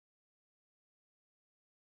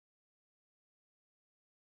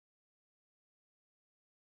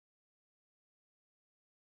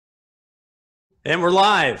And we're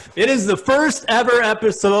live. It is the first ever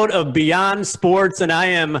episode of Beyond Sports, and I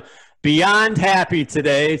am beyond happy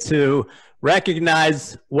today to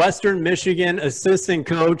recognize Western Michigan assistant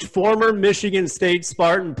coach, former Michigan State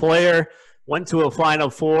Spartan player, went to a Final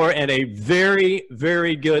Four, and a very,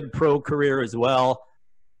 very good pro career as well.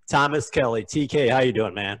 Thomas Kelley. TK, how you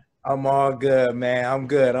doing, man? I'm all good, man. I'm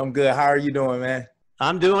good. How are you doing, man?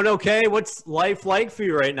 I'm doing okay. What's life like for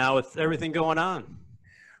you right now with everything going on?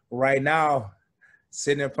 Right now,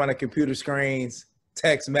 sitting in front of computer screens,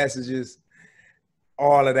 text messages,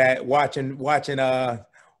 all of that, watching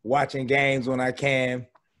games when I can.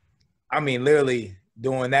 I mean, literally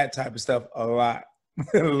doing that type of stuff a lot.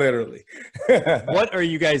 Literally. What are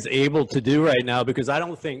you guys able to do right now? Because I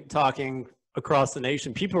don't think talking across the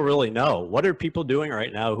nation, people really know. What are people doing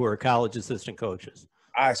right now who are college assistant coaches?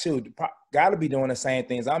 I should got to be doing the same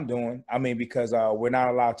things I'm doing. I mean, because we're not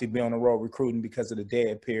allowed to be on the road recruiting because of the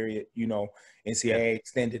dead period. You know, NCAA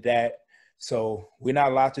extended that. So we're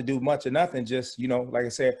not allowed to do much or nothing. Just, like I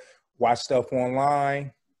said, watch stuff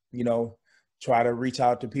online, try to reach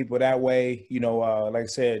out to people that way. Like I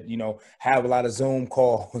said, have a lot of Zoom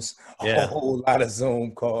calls, a whole lot of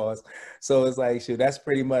Zoom calls. So it's like, shoot, that's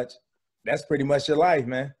pretty much your life,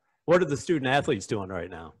 man. What are the student athletes doing right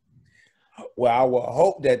now? Well, I will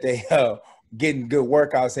hope that they getting good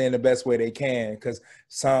workouts in the best way they can, because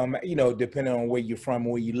some, depending on where you're from,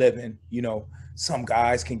 where you live in, some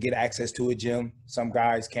guys can get access to a gym, some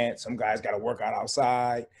guys can't. Some guys got to work out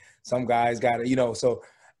outside. Some guys got to, so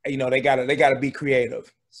they got to be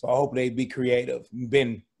creative. So I hope they be creative,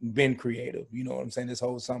 been creative. You know what I'm saying? This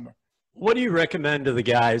whole summer. What do you recommend to the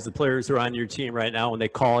guys, the players who are on your team right now, when they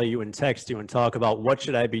call you and text you and talk about what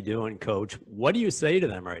should I be doing, coach? What do you say to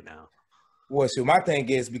them right now? Well, so my thing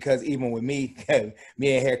is, because even with me and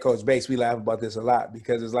head coach Bates, we laugh about this a lot,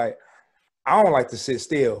 because it's like, I don't like to sit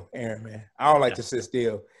still, Aaron, man. I don't like to sit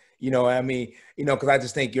still. You know what I mean? Because I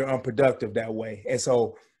just think you're unproductive that way. And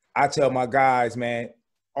so I tell my guys, man,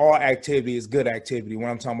 all activity is good activity. When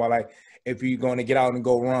I'm talking about, like, if you're going to get out and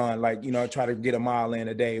go run, like, try to get a mile in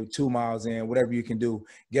a day, 2 miles in, whatever you can do,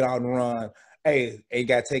 get out and run. Hey, you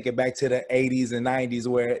got to take it back to the 80s and 90s,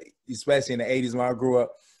 where, especially in the 80s when I grew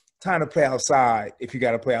up, time to play outside if you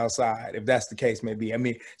got to play outside, if that's the case may be. I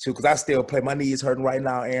mean, because I still play. My knees hurting right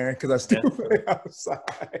now, Aaron, because I still play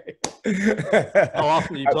outside. How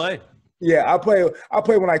often do you play? Yeah, I play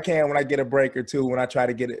when I can, when I get a break or two, when I try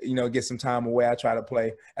to get some time away, I try to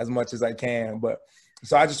play as much as I can. But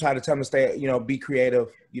so I just try to tell them to stay, be creative,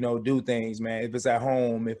 do things, man. If it's at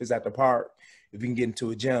home, if it's at the park, if you can get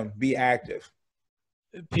into a gym, be active.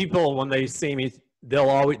 People, when they see me,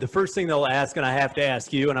 the first thing they'll ask, and I have to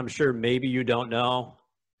ask you, and I'm sure maybe you don't know,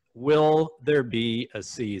 will there be a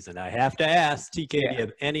season? I have to ask, TK, do you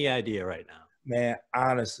have any idea right now? Man,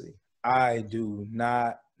 honestly, I do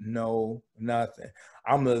not know nothing.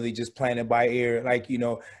 I'm literally just playing it by ear, like,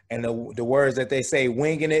 and the words that they say,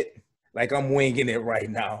 winging it, like I'm winging it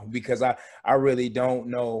right now, because I really don't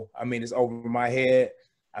know. I mean, it's over my head.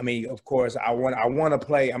 I mean, of course, I want to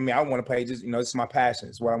play. I mean, I want to play just, this is my passion.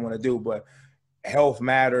 It's what I want to do, but health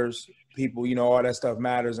matters, people, all that stuff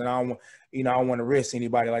matters. And I don't want to risk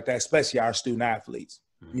anybody like that, especially our student athletes.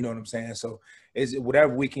 You know what I'm saying? So it's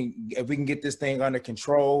whatever if we can get this thing under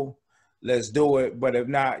control, let's do it. But if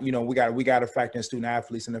not, we got to factor in student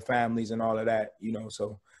athletes and their families and all of that,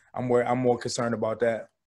 so I'm more concerned about that.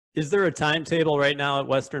 Is there a timetable right now at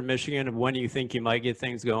Western Michigan of when you think you might get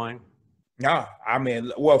things going? No, I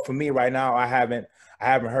mean, well, for me right now, I haven't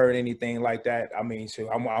heard anything like that. I mean, so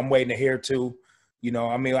I'm waiting to hear too.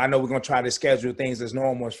 I mean, I know we're going to try to schedule things as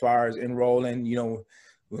normal as far as enrolling,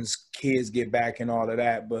 when kids get back and all of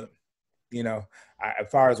that. But,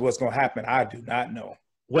 as far as what's going to happen, I do not know.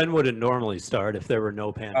 When would it normally start if there were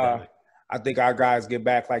no pandemic? I think our guys get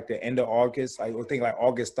back like the end of August. I think like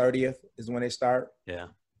August 30th is when they start. Yeah.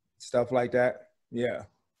 Stuff like that. Yeah.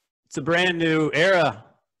 It's a brand new era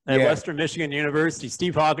at Western Michigan University.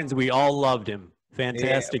 Steve Hawkins, we all loved him.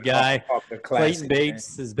 Fantastic guy. Clayton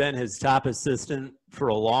Bates has been his top assistant for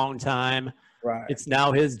a long time. Right. It's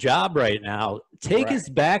now his job right now. Take us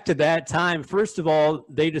back to that time. First of all,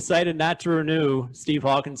 they decided not to renew Steve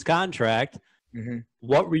Hawkins' contract. Mm-hmm.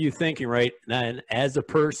 What were you thinking right then as a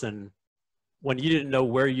person when you didn't know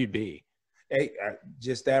where you'd be? Hey,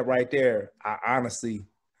 just that right there. I honestly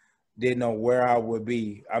didn't know where I would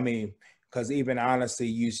be. I mean, because even honestly,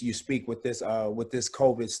 you speak with this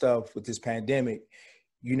COVID stuff, with this pandemic,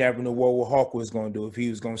 you never knew what Hawk was going to do, if he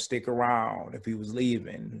was going to stick around, if he was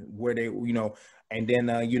leaving, where they, and then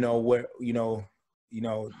and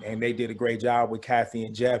they did a great job with Kathy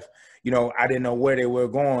and Jeff. I didn't know where they were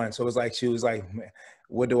going, so it was like she was like,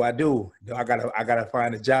 what do I do? I gotta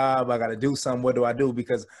find a job. I gotta do something. What do I do?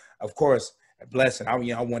 Because of course, blessing. I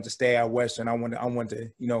want to stay at Western. I want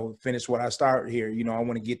to finish what I started here. I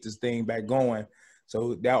want to get this thing back going.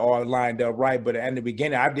 So that all lined up right. But in the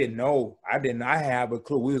beginning, I didn't know. I did not have a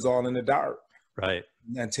clue. We was all in the dark. Right.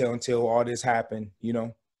 Until all this happened.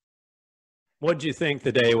 What did you think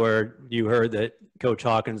the day where you heard that Coach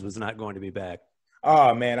Hawkins was not going to be back?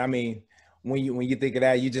 Oh man, I mean, when you think of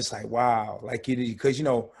that, you're just like, wow, like because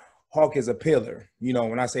Hawk is a pillar.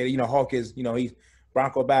 When I say Hawk is, he's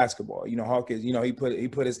Bronco basketball. Hawk is, he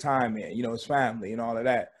put his time in. His family and all of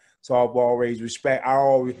that. So I've always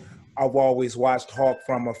I've always watched Hawk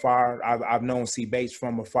from afar. I've known C Bates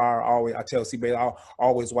from afar. I tell C Bates I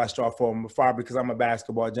always watched Hawk from afar because I'm a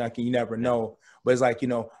basketball junkie. You never know, but it's like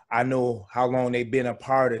I know how long they've been a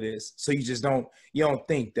part of this. So you just don't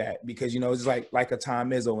think that because it's like a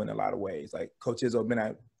Tom Izzo in a lot of ways. Like Coach Izzo been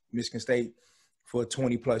at Michigan State for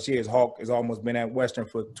 20 plus years. Hawk has almost been at Western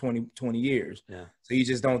for 20 years. Yeah. So you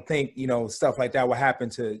just don't think stuff like that will happen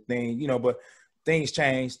to things. But things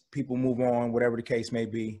change, people move on, whatever the case may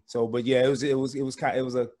be. So, but yeah, it was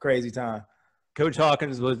a crazy time. Coach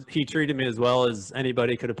Hawkins he treated me as well as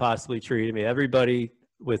anybody could have possibly treated me. Everybody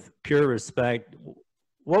with pure respect.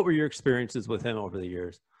 What were your experiences with him over the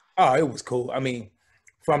years? Oh, it was cool. I mean,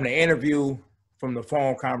 from the interview, from the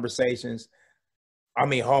phone conversations, I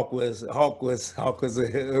mean, Hawk was it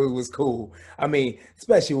was cool. I mean,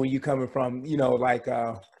 especially when you coming from,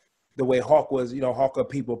 the way Hawk was, Hawk a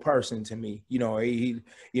people person to me, he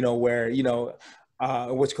where,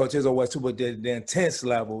 which Coach Izzo was too, but the intense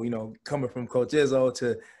level, coming from Coach Izzo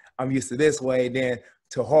to I'm used to this way, then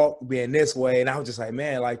to Hawk being this way. And I was just like,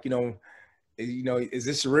 man, like, is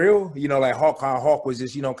this real? Like Hawk was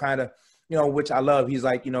just, kind of, which I love. He's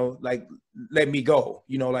like, like, let me go,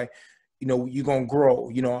 like, you're going to grow,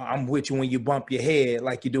 I'm with you when you bump your head,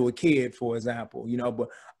 like you do a kid, for example, but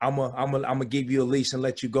I'm gonna give you a leash and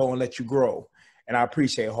let you go and let you grow. And I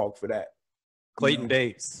appreciate Hawk for that. Clayton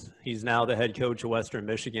Bates, he's now the head coach of Western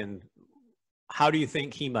Michigan. How do you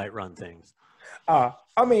think he might run things? I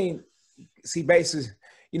mean, see, Bates is,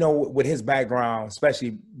 with his background,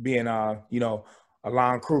 especially being, a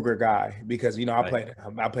Lon Kruger guy, because, I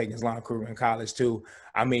played against Lon Kruger in college too.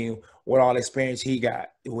 I mean, what all experience he got,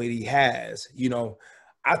 what he has,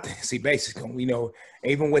 I think C Bates is going,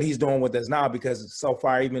 even what he's doing with us now, because so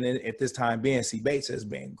far, even at this time being, C Bates has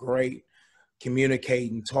been great,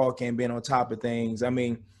 communicating, talking, being on top of things. I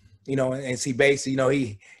mean, and C Bates, he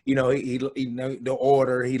the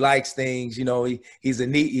order, he likes things, he's a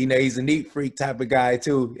neat freak type of guy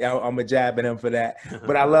too. I'm a jab at him for that.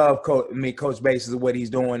 But I love Coach Bates is what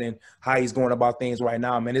he's doing and how he's going about things right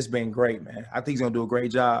now, man. It's been great, man. I think he's going to do a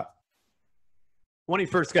great job. When he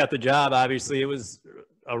first got the job, obviously it was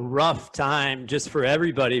a rough time just for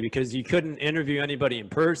everybody because you couldn't interview anybody in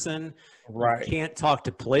person. Right. You can't talk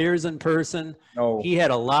to players in person. No. He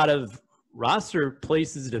had a lot of roster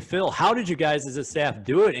places to fill. How did you guys as a staff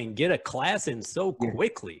do it and get a class in so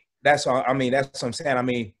quickly? That's what I'm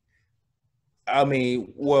saying. I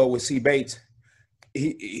mean, well, with C Bates,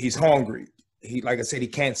 he's hungry. He, like I said, he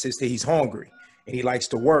can't sit still. He's hungry and he likes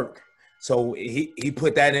to work. So he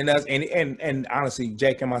put that in us, and honestly,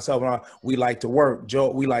 Jake and myself, we like to work.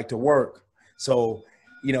 Joe, we like to work. So,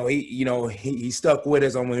 he stuck with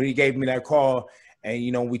us. And when he gave me that call,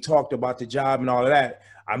 and we talked about the job and all of that.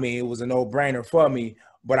 I mean, it was a no-brainer for me.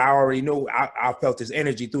 But I already knew. I felt his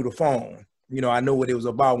energy through the phone. I knew what it was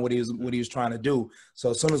about, what he was trying to do.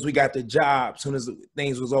 So as soon as we got the job, as soon as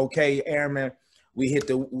things was okay, Airman, we hit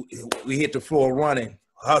the floor running,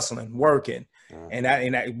 hustling, working.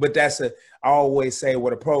 But I always say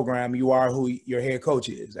with a program, you are who your head coach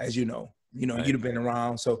is, as you know. Right. You've been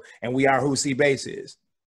around, so and we are who C Bates is.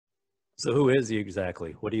 So who is he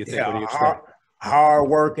exactly? What do you think? Yeah, what do you expect? Hard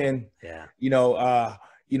working. Yeah. Don't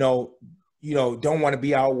want to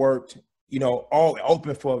be outworked. All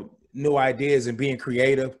open for new ideas and being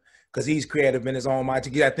creative because he's creative in his own mind.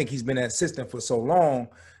 I think he's been an assistant for so long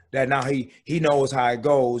that now he knows how it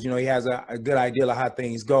goes. He has a good idea of how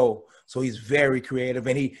things go. So he's very creative,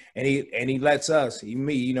 and he lets us,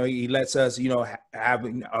 he lets us, have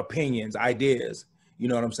opinions, ideas. You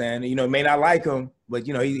know what I'm saying? May not like him, but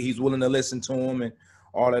he's willing to listen to him and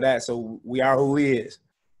all of that. So we are who he is.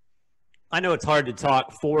 I know it's hard to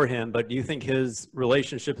talk for him, but do you think his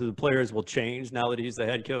relationship with the players will change now that he's the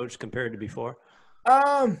head coach compared to before?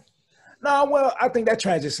 No, well, I think that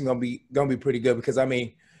transition gonna be pretty good because I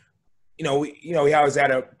mean, he always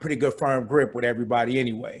had a pretty good firm grip with everybody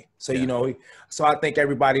anyway. So, so I think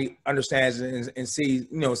everybody understands and see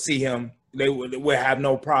him. They will have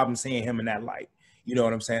no problem seeing him in that light. You know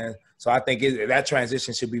what I'm saying? So I think that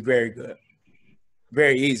transition should be very good,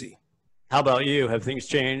 very easy. How about you? Have things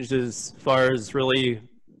changed as far as really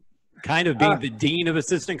kind of being the dean of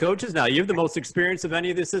assistant coaches now? You have the most experience of any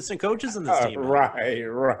of the assistant coaches in this team. Right.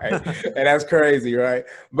 And that's crazy, right?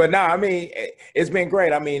 But no, I mean, it's been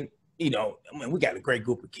great. I mean, we got a great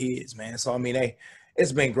group of kids, man. So, I mean,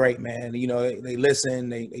 it's been great, man. They listen,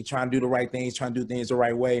 they try and do the right things, try and do things the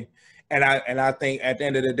right way. And I think at the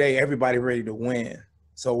end of the day, everybody ready to win.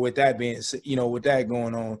 So with that being, with that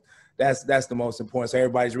going on, that's the most important. So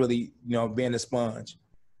everybody's really, being a sponge.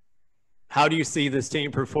 How do you see this team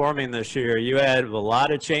performing this year? You had a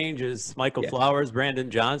lot of changes. Michael Flowers, Brandon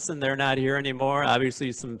Johnson, they're not here anymore.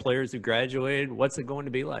 Obviously, some players who graduated. What's it going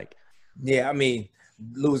to be like? Yeah, I mean,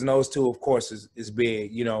 losing those two, of course, is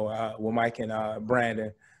big. With Mike and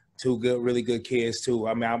Brandon, two really good kids too.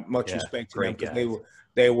 I mean, I much respect to them because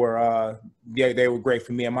they were great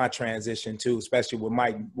for me in my transition too, especially with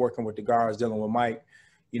Mike working with the guards, dealing with Mike.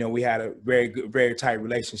 We had a very good, very tight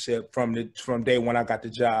relationship from day one I got the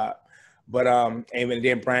job. But and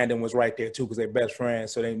then Brandon was right there too because they're best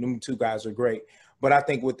friends. So them two guys are great. But I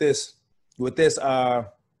think with this new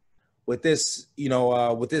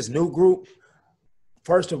group,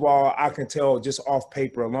 first of all, I can tell just off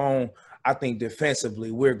paper alone, I think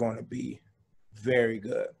defensively we're going to be very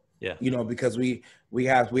good. Yeah. Because we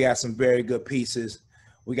have some very good pieces.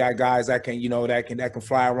 We got guys that can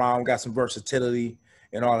fly around. We got some versatility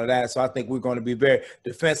and all of that. So I think we're going to be very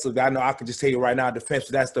defensive. I know I can just tell you right now,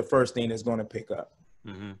 defensive, that's the first thing that's going to pick up.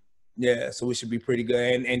 Mm-hmm. Yeah, so we should be pretty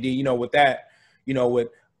good. And then, with that, with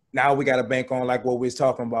now we got to bank on like what we was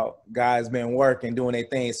talking about, guys been working, doing their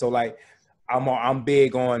thing. So like I'm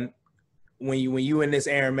big on when you in this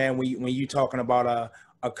era, man, when you talking about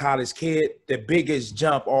a college kid, the biggest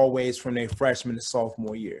jump always from their freshman to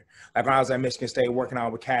sophomore year. Like when I was at Michigan State working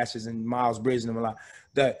out with Cassius and Miles Bridges and a lot,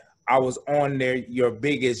 that I was on your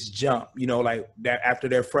biggest jump, like that after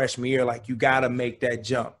their freshman year, like you got to make that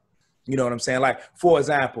jump. You know what I'm saying? Like, for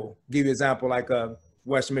example, give you an example, like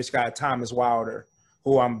Western Michigan guy, Thomas Wilder,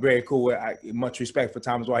 who I'm very cool with. Much respect for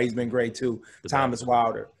Thomas Wilder. He's been great too. Thomas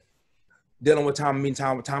Wilder. Dealing with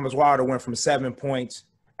Thomas Wilder went from 7 points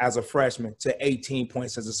as a freshman to 18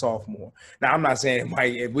 points as a sophomore. Now, I'm not saying,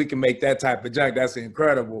 Mike, if we can make that type of jump, that's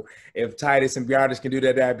incredible. If Titus and Bjartis can do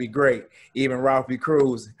that, that'd be great. Even Ralphie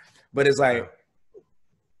Cruz. But it's like,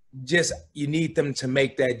 just you need them to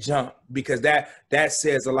make that jump because that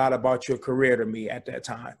says a lot about your career to me at that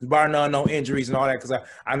time. Bar none, no injuries and all that, because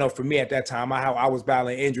I know for me at that time, I was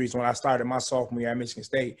battling injuries when I started my sophomore year at Michigan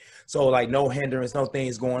State. So, like, no hindrance, no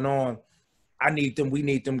things going on. We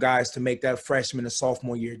need them guys to make that freshman and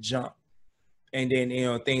sophomore year jump. And then,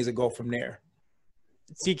 things that go from there.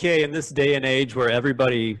 TK, in this day and age where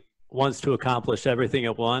everybody wants to accomplish everything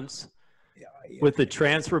at once, with the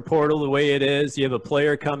transfer portal the way it is, you have a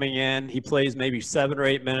player coming in, he plays maybe 7 or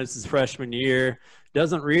 8 minutes his freshman year,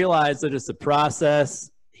 doesn't realize that it's a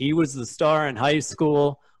process. He was the star in high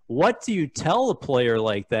school. What do you tell a player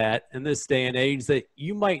like that in this day and age that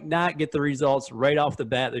you might not get the results right off the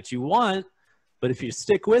bat that you want, but if you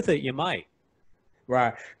stick with it, you might?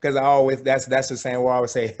 Right, because that's the same where I would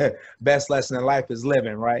say best lesson in life is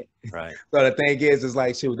living, right? Right. So the thing is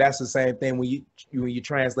like, shoot, that's the same thing when you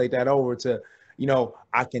translate that over to,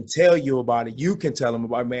 I can tell you about it. You can tell them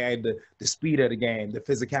about, man, the speed of the game, the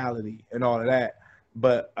physicality, and all of that.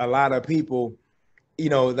 But a lot of people, they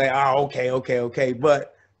are okay,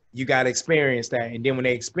 but you got to experience that, and then when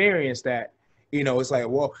they experience that, it's like,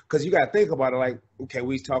 well, because you got to think about it. Like, okay,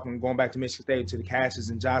 we talking going back to Michigan State to the Cassius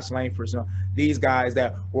and Josh Langfords, these guys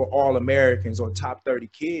that were all Americans or top 30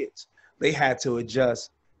 kids, they had to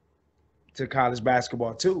adjust to college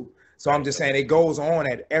basketball too. So I'm just saying it goes on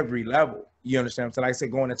at every level. You understand? So like I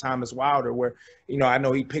said, going to Thomas Wilder, where I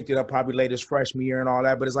know he picked it up probably late his freshman year and all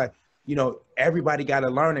that, but it's like, everybody got a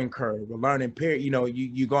learning curve, a learning period.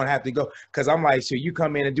 You're gonna have to go, because I'm like, so you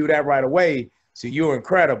come in and do that right away. So you're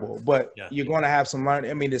incredible, but you're going to have some learning.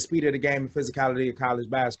 I mean, the speed of the game and physicality of college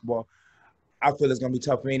basketball, I feel it's going to be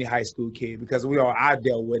tough for any high school kid because I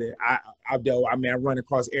dealt with it. I run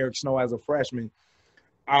across Eric Snow as a freshman.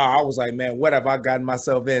 I was like, man, what have I gotten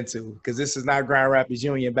myself into? Because this is not Grand Rapids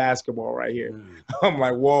Union basketball right here. I'm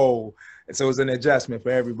like, whoa. And so it was an adjustment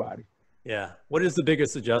for everybody. Yeah. What is the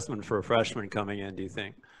biggest adjustment for a freshman coming in, do you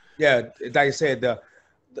think? Yeah, like I said, the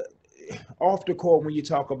off the court, when you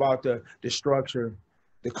talk about the structure,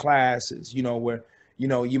 the classes, where,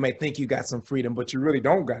 you may think you got some freedom, but you really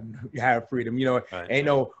don't have freedom. Right. Ain't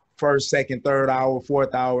no first, second, third hour,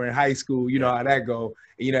 fourth hour in high school. How that go.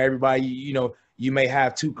 Everybody, you may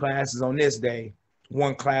have 2 classes on this day,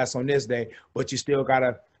 1 class on this day, but you still got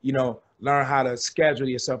to, learn how to schedule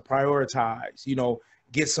yourself, prioritize,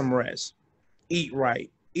 get some rest, eat right,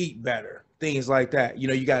 eat better, things like that.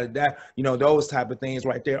 You got to that, those type of things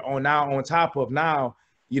right there. On top of now,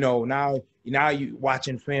 now you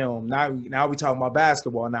watching film. Now we talking about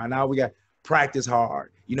basketball. Now we got practice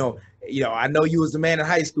hard. I know you was the man in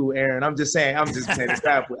high school, Aaron. I'm just saying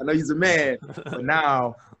example. I know you're the man, but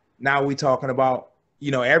now we talking about,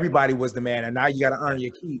 everybody was the man, and now you got to earn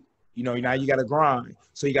your keep. Now you got to grind,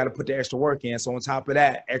 so you got to put the extra work in. So on top of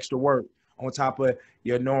that, extra work on top of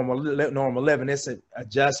your normal living, it's an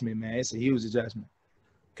adjustment, man. It's a huge adjustment.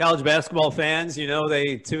 College basketball fans,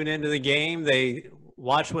 they tune into the game, they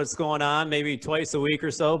watch what's going on maybe twice a week or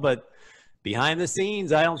so, but behind the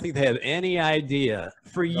scenes, I don't think they have any idea.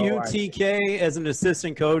 For you, TK, as an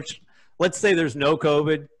assistant coach, let's say there's no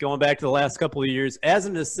COVID, going back to the last couple of years. As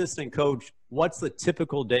an assistant coach, what's the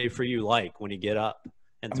typical day for you like when you get up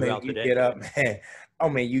and throughout the day? You get up,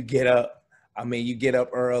 man. You get up. You get up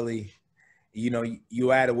early.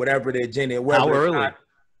 You add whatever the agenda. How early?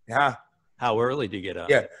 Huh? How early do you get up?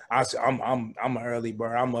 Yeah, I'm an early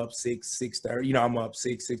bird. I'm up 6:30. I'm up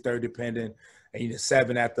 6:30, depending. And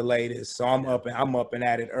 7 at the latest. So I'm up and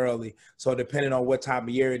at it early. So depending on what time of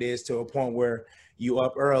year it is, to a point where you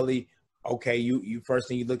up early, okay, you first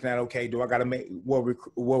thing you're looking at, okay, do I got to make what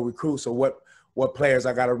recruits, or what players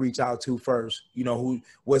I got to reach out to first?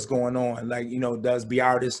 What's going on? Like, does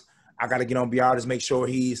Biardis, I got to get on Biardis, make sure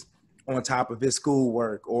he's on top of his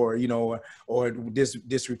schoolwork, or or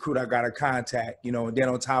this recruit I got to contact, and then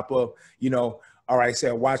on top of, all right, say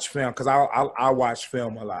watch film, because I watch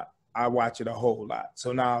film a lot. I watch it a whole lot.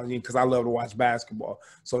 So now, because I love to watch basketball.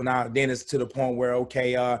 So now then it's to the point where,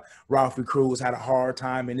 okay, Ralphie Cruz had a hard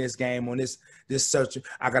time in this game on this search.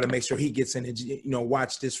 I got to make sure he gets in and,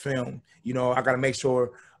 watch this film. I got to make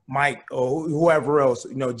sure Mike or whoever else,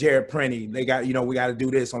 Jared Prenny, they got, we got to do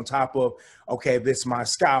this on top of, okay, if it's my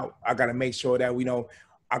scout, I got to make sure that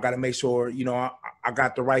I got to make sure, I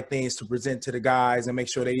got the right things to present to the guys and make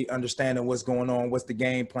sure they understand what's going on, what's the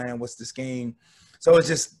game plan, what's the scheme. So it's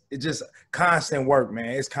just constant work, man.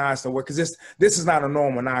 It's constant work, because this is not a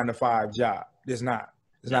normal 9-to-5 job. It's not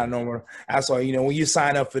normal. That's why, when you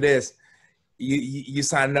sign up for this, you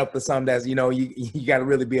signing up for something that's, you got to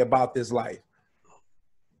really be about this life.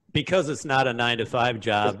 Because it's not a 9-to-5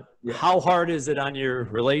 job. Yeah. How hard is it on your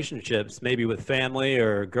relationships, maybe with family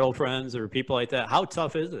or girlfriends or people like that? How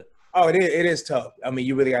tough is it? Oh, it is tough.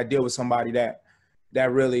 You really got to deal with somebody that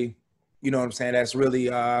really, that's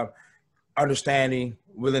really understanding,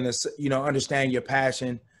 willingness, understand your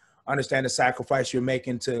passion, understand the sacrifice you're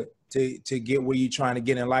making to get where you're trying to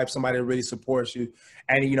get in life. Somebody that really supports you.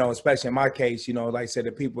 And, especially in my case, like I said,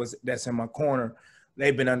 the people that's in my corner,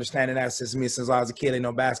 they've been understanding that since I was a kid. They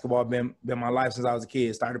know basketball been my life since I was a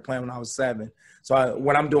kid. Started playing when I was 7. So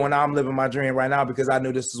what I'm doing now, I'm living my dream right now, because I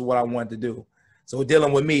knew this is what I wanted to do. So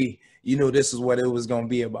dealing with me, this is what it was going to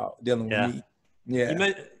be about, dealing with me.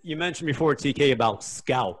 Yeah. You mentioned before, TK, about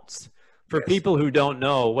scouts. For people who don't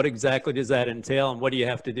know, what exactly does that entail, and what do you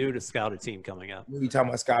have to do to scout a team coming up? When you're talking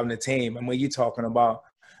about scouting a team, you're talking about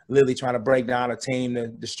literally trying to break down a team,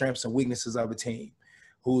 the strengths and weaknesses of a team,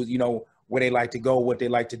 who, where they like to go, what they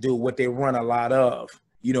like to do, what they run a lot of.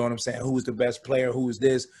 You know what I'm saying? Who's the best player? Who's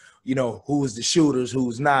this? Who's the shooters?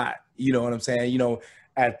 Who's not? You know what I'm saying?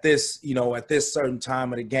 At this certain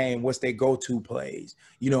time of the game, what's their go-to plays?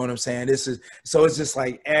 You know what I'm saying? So it's just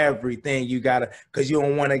like everything you gotta, because you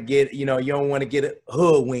don't want to get, you don't want to get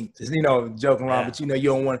hoodwinked, joking around, but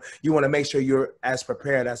you want to make sure you're as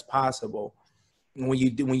prepared as possible when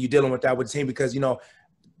you're dealing with that with the team, because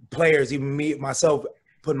players, even me myself,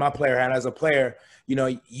 putting my player hat as a player,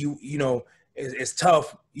 it's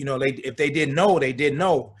tough. If they didn't know, they didn't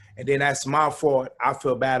know. And then that's my fault. I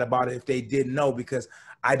feel bad about it if they didn't know, because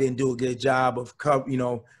I didn't do a good job of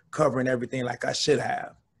covering everything like I should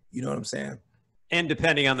have. You know what I'm saying? And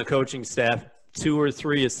depending on the coaching staff, 2 or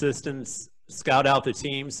 3 assistants scout out the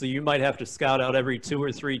team. So you might have to scout out every 2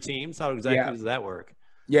 or 3 teams. How exactly does that work?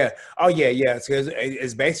 Yeah. Oh, yeah.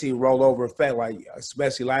 It's basically rollover effect. Like,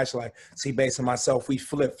 especially last year, see, based on myself, we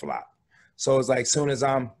flip-flop. So it's like, soon as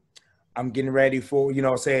I'm getting ready for,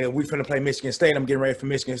 say we finna play Michigan State, I'm getting ready for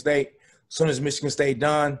Michigan State. As soon as Michigan State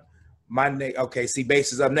done,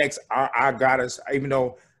 base is up next. I got us, even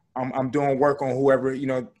though I'm doing work on whoever,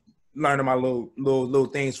 learning my little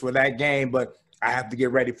things for that game, but I have to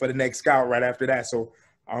get ready for the next scout right after that. So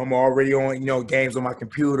I'm already on, games on my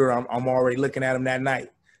computer. I'm already looking at them that night.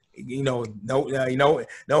 No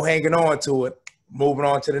hanging on to it, moving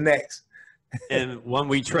on to the next. And when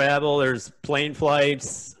we travel, there's plane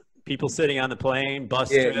flights, people sitting on the plane,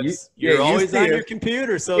 bus Yeah, trips. yeah, You're you always on see your us.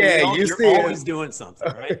 computer, so Yeah, you you're see us. always doing something,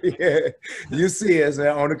 right? Yeah, you see us, man,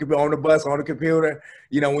 on the bus, on the computer.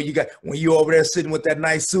 You know, when you over there sitting with that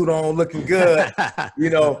nice suit on, looking good. You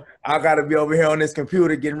know, I got to be over here on this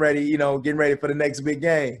computer getting ready. You know, getting ready for the next big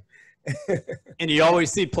game. And you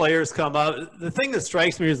always see players come up. The thing that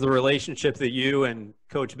strikes me is the relationship that you and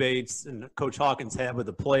Coach Bates and Coach Hawkins have with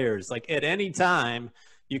the players. Like at any time,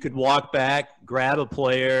 you could walk back, grab a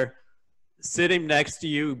player, sit him next to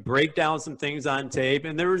you, break down some things on tape,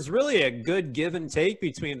 and there was really a good give and take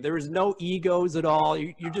between. There was no egos at all.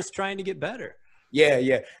 You're just trying to get better. Yeah,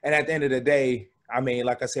 yeah. And at the end of the day, I mean,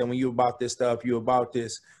 like I said, when you about this stuff, you about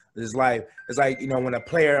this life. It's like, you know, when a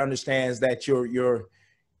player understands that you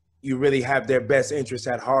really have their best interest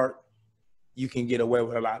at heart, you can get away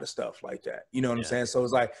with a lot of stuff like that. You know what I'm saying? So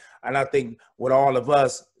it's like, and I think with all of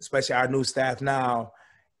us, especially our new staff now,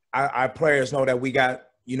 our players know that we got,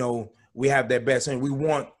 you know, we have their best and we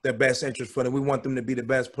want the best interest for them. We want them to be the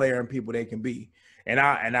best player and people they can be. And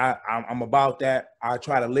I'm about that. I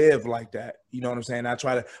try to live like that. You know what I'm saying? I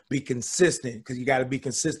try to be consistent because you got to be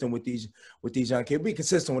consistent with these young kids. Be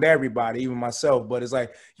consistent with everybody, even myself. But it's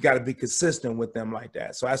like you got to be consistent with them like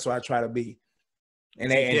that. So that's what I try to be.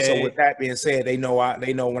 And so with that being said, they know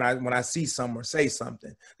when I see something or say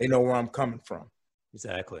something, they know where I'm coming from.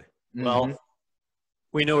 Exactly. Mm-hmm. Well,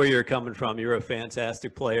 we know where you're coming from. You're a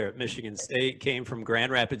fantastic player at Michigan State, came from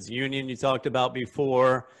Grand Rapids Union you talked about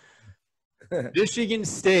before. Michigan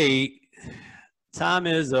State, Tom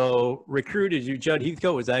Izzo recruited you. Judd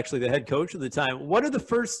Heathcote was actually the head coach at the time. What are the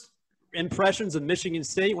first impressions of Michigan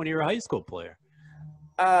State when you were a high school player?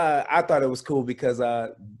 I thought it was cool because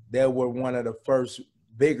they were one of the first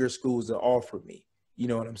bigger schools to offer me. You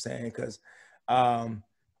know what I'm saying? Because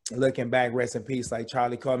looking back, rest in peace, like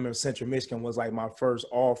Charlie Coleman, Central Michigan was like my first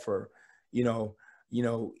offer.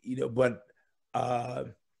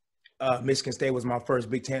 But Michigan State was my first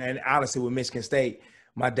Big Ten. And honestly, with Michigan State,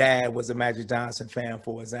 my dad was a Magic Johnson fan,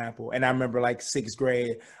 for example. And I remember like sixth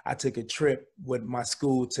grade, I took a trip with my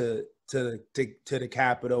school to the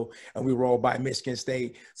Capitol, and we rolled by Michigan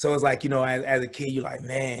State. So it's like, you know, as a kid, you're like,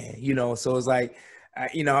 man, you know, so it's like,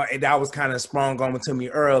 you know, that was kind of sprung on to me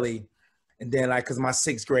early. And then like, cause my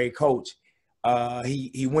sixth grade coach,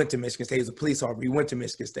 he went to Michigan State. He was a police officer. He went to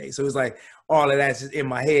Michigan State. So it was like all of that's just in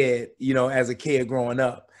my head, you know, as a kid growing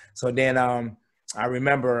up. So then I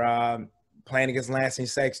remember playing against Lansing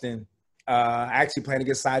Sexton, actually playing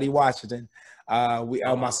against Sadie Washington.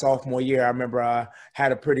 My sophomore year, I remember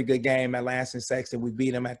had a pretty good game at Lansing Sexton. We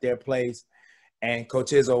beat them at their place, and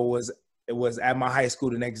Coach Izzo was at my high school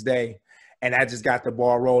the next day, and I just got the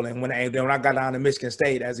ball rolling. When I got down to Michigan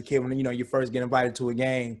State as a kid, when you know you first get invited to a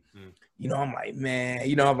game, you know I'm like, man,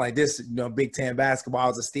 you know I'm like this, you know, Big Ten basketball. I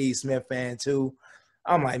was a Steve Smith fan too.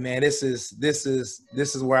 I'm like, man, this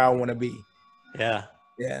is where I want to be. Yeah.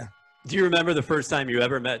 Yeah. Do you remember the first time you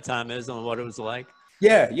ever met Tom Izzo and what it was like?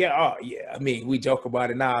 Yeah. Oh, yeah. I mean, we joke about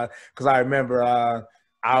it now because I remember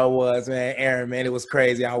Aaron, man, it was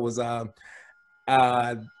crazy. I was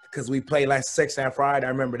because we played last Sexton Friday. I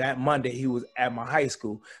remember that Monday he was at my high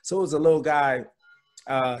school. So it was a little guy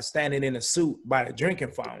standing in a suit by the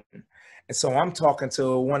drinking fountain. And so I'm talking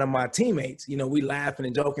to one of my teammates. You know, we laughing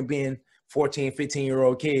and joking, being 14,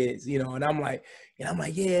 15-year-old kids, you know, and I'm like,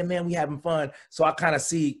 yeah, man, we having fun. So I kind of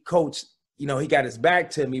see Coach, you know, he got his back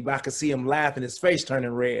to me, but I could see him laughing, his face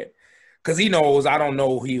turning red. Because he knows I don't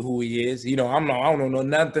know who he is. You know, I don't know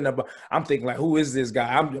nothing about. I'm thinking like, who is this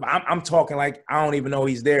guy? I'm talking like I don't even know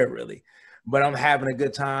he's there really, but I'm having a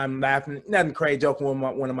good time, laughing, nothing crazy, joking with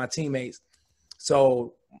one of my teammates.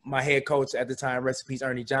 So my head coach at the time, rest in peace,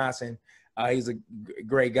 Ernie Johnson. He's a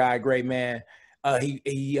great guy, great man.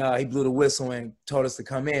 He blew the whistle and told us to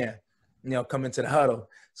come in, you know, come into the huddle.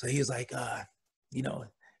 So he was like, you know,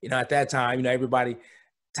 at that time, you know, everybody.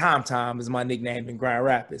 Tom is my nickname in Grand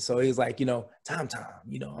Rapids. So he's like, you know, Tom,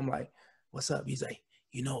 you know, I'm like, what's up? He's like,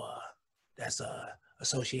 you know, that's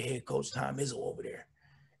associate head coach Tom Izzo over there.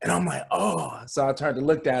 And I'm like, oh. So I turned to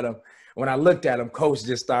look at him. When I looked at him, Coach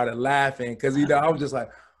just started laughing because, you know, I was just like,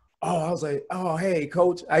 oh, I was like, oh, hey,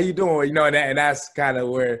 Coach, how you doing? You know, and that's kind of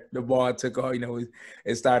where the ball took off. You know,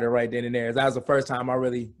 it started right then and there. That was the first time I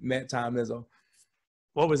really met Tom Izzo.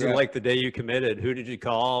 What was it like the day you committed? Who did you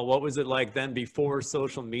call? What was it like then before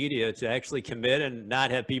social media to actually commit and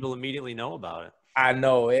not have people immediately know about it? I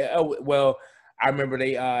know. Well, I remember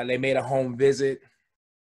they made a home visit,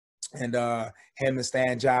 and him and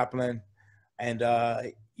Stan Joplin, and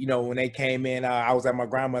you know, when they came in, I was at my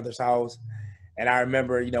grandmother's house, and I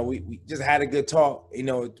remember, you know, we just had a good talk. You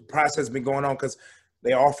know, the process has been going on because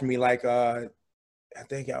they offered me like I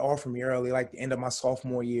think it offered me early, like the end of my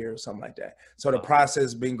sophomore year or something like that. So the process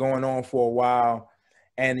has been going on for a while.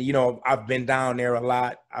 And, you know, I've been down there a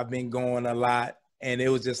lot. I've been going a lot. And it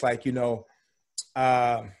was just like, you know,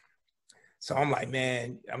 so I'm like,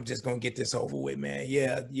 man, I'm just going to get this over with, man.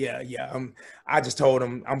 Yeah. I just told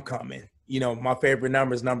him I'm coming. You know, my favorite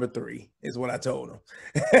number is number 3 is what I told him.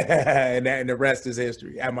 and the rest is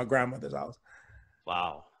history at my grandmother's house.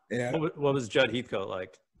 Wow. Yeah. What was Judd Heathcote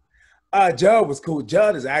like? Judd was cool.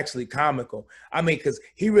 Judd is actually comical. I mean, because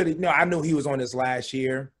he really, I knew he was on his last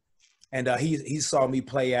year. And he saw me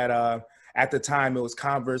play at the time, it was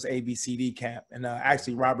Converse ABCD camp. And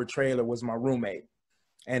actually, Robert Traylor was my roommate.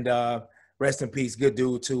 And rest in peace, good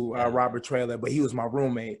dude too, Robert Traylor. But he was my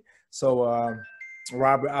roommate. So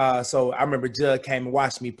so I remember Judd came and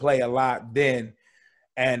watched me play a lot then.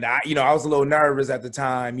 And I was a little nervous at the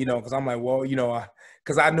time, because I'm like, well,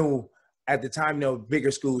 because I knew at the time,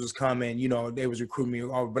 bigger schools was coming, they was recruiting me,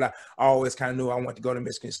 but I always kind of knew I wanted to go to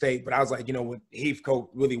Michigan State. But I was like, with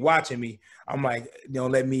Heathcote really watching me, I'm like,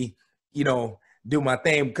 let me, do my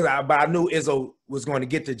thing. But I knew Izzo was going to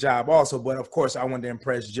get the job also. But of course, I wanted to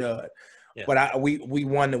impress Judd. Yeah. But we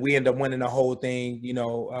won. We ended up winning the whole thing.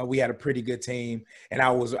 We had a pretty good team, and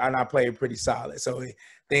I played pretty solid. So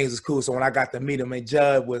things was cool. So when I got to meet him, and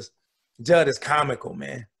Judd is comical,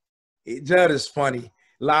 man. Judd is funny.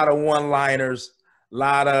 A lot of one-liners, a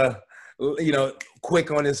lot of,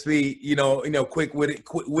 quick on his feet, quick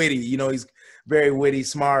witty, he's very witty,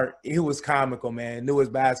 smart. He was comical, man. Knew his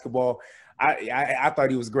basketball. I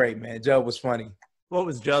thought he was great, man. Judd was funny. What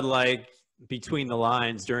was Judd like between the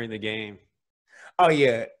lines during the game? Oh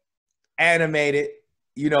yeah. Animated,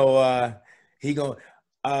 he gonna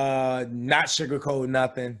not sugarcoat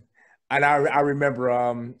nothing. And I remember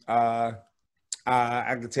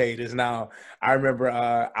I can tell you this now. I remember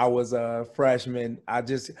I was a freshman. I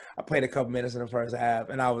played a couple minutes in the first half,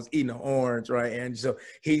 and I was eating an orange, right? And so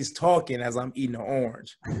he's talking as I'm eating an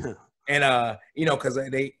orange, and because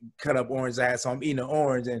they cut up orange ass, so I'm eating an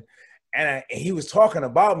orange, and he was talking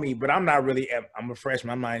about me, but I'm not really. I'm a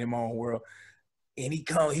freshman. I'm not in my own world. And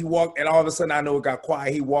he walked, and all of a sudden I know it got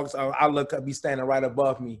quiet. He walks. I look up. He's standing right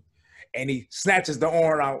above me. And he snatches the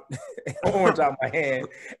orange out my hand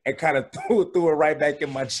and kind of threw it right back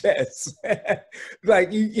in my chest. Like,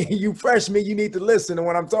 you freshman, you need to listen to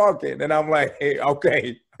when I'm talking. And I'm like, hey,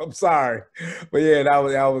 okay, I'm sorry. But yeah,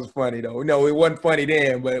 that was funny though. No, it wasn't funny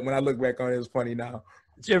then, but when I look back on it, it's funny now.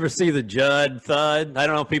 Did you ever see the Judd thud? I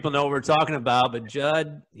don't know if people know what we're talking about, but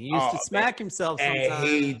Judd, he used to smack himself sometimes. And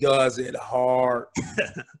he does it hard.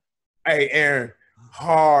 Hey, Aaron.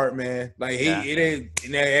 Hard, man. Like he did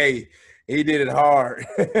it hard.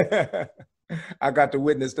 I got to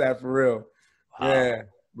witness that for real. Wow. Yeah.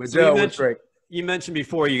 But Joe was great. You mentioned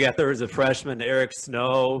before you got there as a freshman, Eric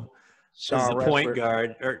Snow as the point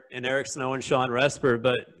guard, and Eric Snow and Sean Resper.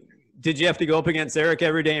 But did you have to go up against Eric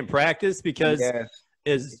every day in practice? Because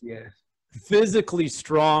as physically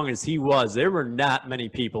strong as he was, there were not many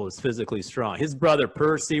people as physically strong. His brother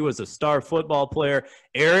Percy was a star football player.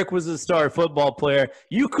 Eric was a star football player.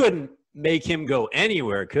 You couldn't make him go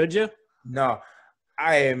anywhere, could you? No,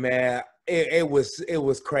 man, it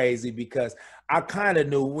was crazy because I kind of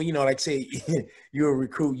knew when, like say you're a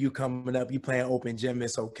recruit, you coming up, you playing open gym,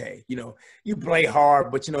 it's okay. You play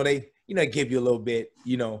hard, but they give you a little bit,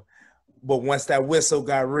 but once that whistle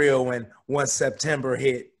got real and once September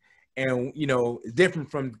hit, and, different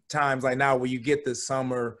from times like now where you get the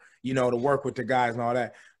summer, to work with the guys and all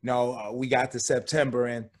that. No, we got to September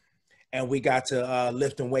and we got to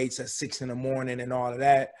lifting weights at 6 a.m. and all of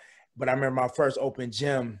that. But I remember my first open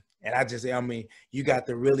gym, and you got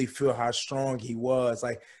to really feel how strong he was,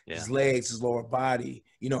 like his legs, his lower body,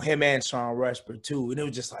 him and Sean Rushford too. And it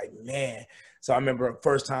was just like, man. So I remember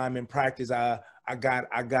first time in practice, I got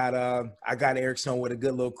Eric Snow with a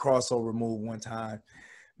good little crossover move one time.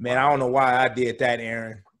 Man, I don't know why I did that,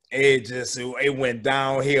 Aaron. It went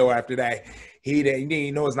downhill after that.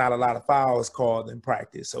 It's not a lot of fouls called in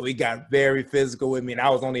practice. So he got very physical with me, and I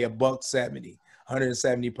was only $170,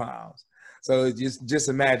 170 pounds. So just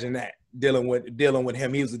imagine that, dealing with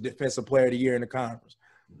him. He was the defensive player of the year in the conference.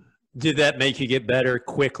 Did that make you get better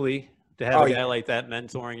quickly to have a guy like that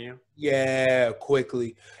mentoring you? Yeah,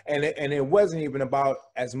 quickly. And it wasn't even about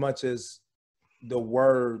as much as the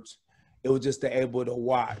words. It was just to able to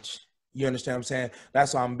watch. You understand what I'm saying?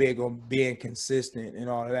 That's why I'm big on being consistent and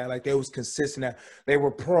all of that. Like, they was consistent. They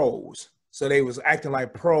were pros. So they was acting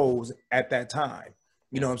like pros at that time.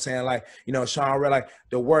 You know what I'm saying? Like, Sean, like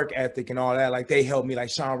the work ethic and all that, like they helped me.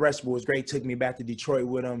 Like Sean Resper was great, took me back to Detroit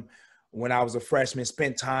with him. when I was a freshman,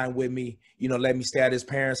 spent time with me, let me stay at his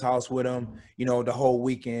parents' house with him, the whole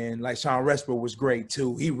weekend. Like Sean Resper was great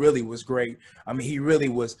too. He really was great. I mean, he really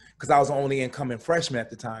was, because I was the only incoming freshman at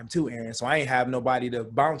the time too, Aaron. So I ain't have nobody to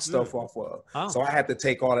bounce stuff off of. Oh. So I had to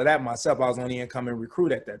take all of that myself. I was the only incoming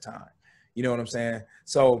recruit at that time. You know what I'm saying?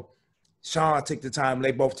 So Sean took the time.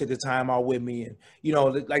 They both took the time out with me. And,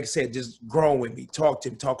 like I said, just growing with me, talk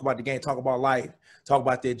to me, talk about the game, talk about life, talk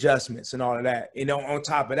about the adjustments and all of that. On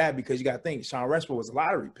top of that, because you got to think, Sean Resper was a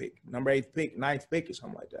lottery pick, number 8th pick, 9th pick or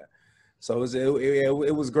something like that. So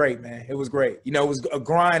it was great, man. It was great. It was a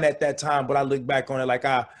grind at that time, but I look back on it like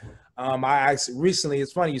I recently,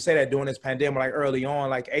 it's funny you say that, during this pandemic, like early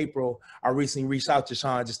on, like April, I recently reached out to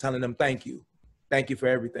Sean just telling him thank you. Thank you for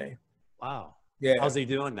everything. Wow. Yeah. How's he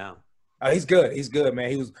doing now? He's good. He's good,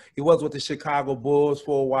 man. He was with the Chicago Bulls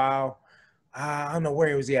for a while. I don't know where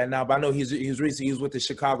he was at now, but I know he was with the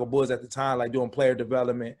Chicago Bulls at the time, like doing player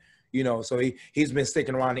development. So he's been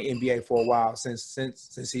sticking around the NBA for a while since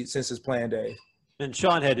his playing days. And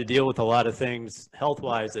Sean had to deal with a lot of things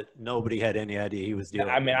health-wise that nobody had any idea he was dealing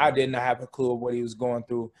with. I mean, I did not have a clue of what he was going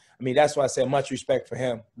through. I mean, that's why I said much respect for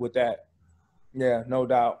him with that. Yeah, no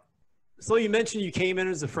doubt. So you mentioned you came in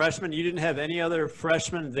as a freshman. You didn't have any other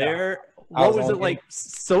freshmen there. What was it like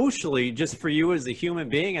socially, just for you as a human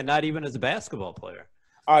being and not even as a basketball player?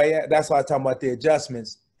 Oh, yeah, that's why I'm talking about the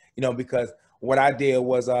adjustments, because what I did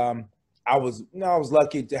was I was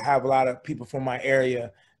lucky to have a lot of people from my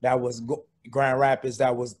area that was Grand Rapids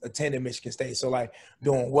that was attending Michigan State. So, like,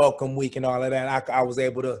 doing welcome week and all of that, I was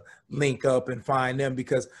able to link up and find them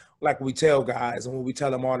because, like we tell guys and we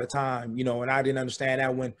tell them all the time, and I didn't understand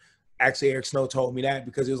that when actually Eric Snow told me that,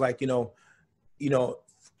 because it was like,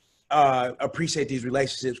 appreciate these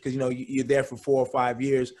relationships because, you're there for 4 or 5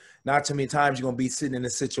 years. Not too many times you're going to be sitting in a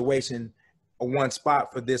situation or one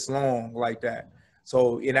spot for this long like that.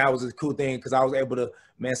 So, that was a cool thing because I was able to,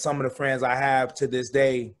 man, some of the friends I have to this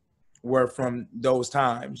day were from those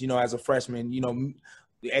times, as a freshman,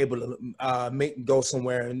 able to go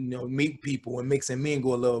somewhere and, meet people and mix and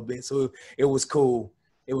mingle a little bit. So it was cool.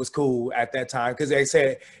 It was cool at that time because they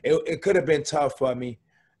said it could have been tough for me,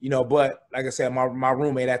 but like I said, my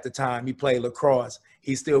roommate at the time, he played lacrosse.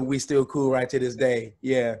 We still cool right to this day.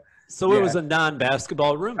 Yeah. So it was a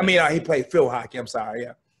non-basketball roommate. I mean, he played field hockey. I'm sorry.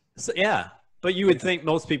 Yeah. So, yeah. But you would think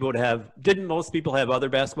most people would have – didn't most people have other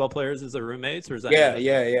basketball players as their roommates? Or is that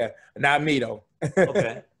Yeah. Not me, though.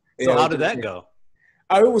 Okay. So how did that go?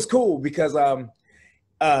 It was cool because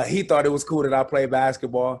he thought it was cool that I played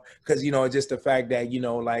basketball because, just the fact that,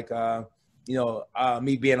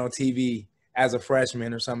 me being on TV as a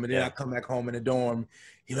freshman or something, then I come back home in the dorm,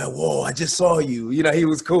 he's like, whoa, I just saw you. He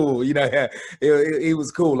was cool. He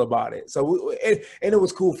was cool about it. So and it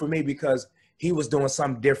was cool for me because – he was doing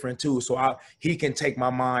something different too. So he can take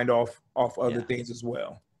my mind off other things as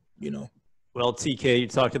well, Well, TK, you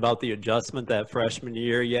talked about the adjustment that freshman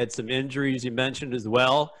year. You had some injuries you mentioned as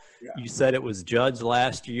well. Yeah. You said it was Judge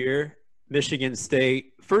last year, Michigan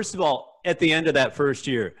State. First of all, at the end of that first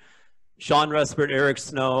year, Sean Respert, Eric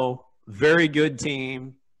Snow, very good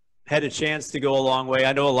team, had a chance to go a long way.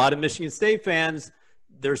 I know a lot of Michigan State fans,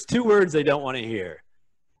 there's 2 words they don't want to hear.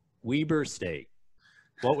 Weber State.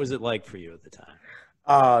 What was it like for you at the time?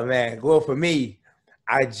 Oh, man. Well, for me,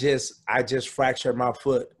 I just fractured my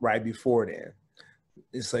foot right before then.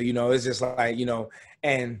 And so, it's just like,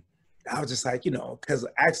 and I was just like, because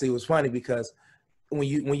actually it was funny because when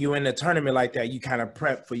you're in a tournament like that, you kind of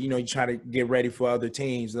prep for, you try to get ready for other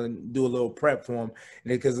teams and do a little prep for them.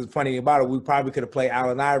 And because it's funny about it, we probably could have played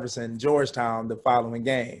Allen Iverson, Georgetown the following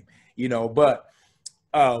game, but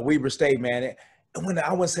Weber State, man, when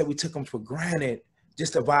I wouldn't say we took them for granted,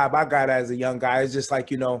 just the vibe I got as a young guy. It's just like,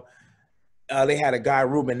 they had a guy,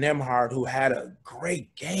 Ruben Nemhard, who had a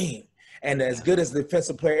great game. And as good as the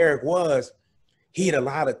defensive player Eric was, he had a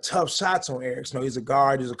lot of tough shots on Eric. He's a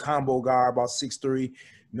guard. He's a combo guard, about 6'3".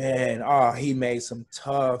 Man, he made some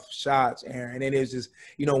tough shots, Aaron. And it was just,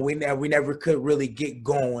 we never could really get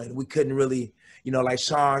going. We couldn't really, like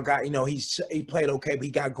Sean got, he played okay, but he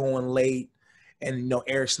got going late. And,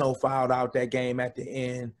 Eric Snow fouled out that game at the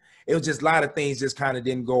end. It was just a lot of things just kind of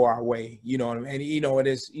didn't go our way, what I mean? And, it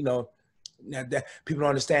is, that people don't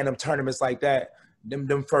understand them tournaments like that,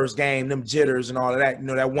 them first game, them jitters and all of that,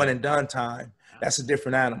 that one and done time, that's a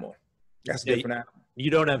different animal. That's a different animal.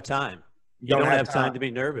 You don't have time. You don't have time to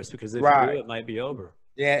be nervous because if you do, it might be over.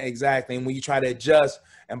 Yeah, exactly. And when you try to adjust,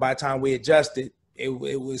 and by the time we adjusted, it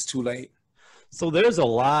was too late. So there's a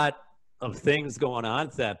lot of things going on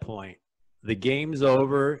at that point. The game's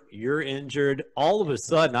over, you're injured. All of a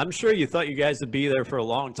sudden, I'm sure you thought you guys would be there for a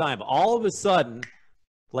long time. All of a sudden,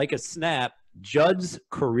 like a snap, Judd's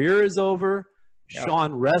career is over. Yep.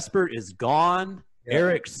 Sean Respert is gone. Yep.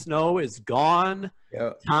 Eric Snow is gone.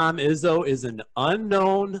 Yep. Tom Izzo is an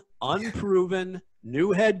unknown, unproven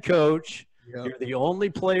new head coach. Yep. You're the only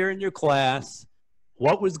player in your class.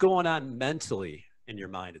 What was going on mentally in your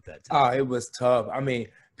mind at that time? Oh, it was tough. I mean,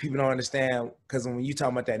 people don't understand because when you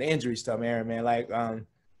talk about that injury stuff, Aaron, man, like,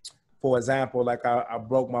 for example, like I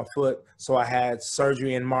broke my foot, so I had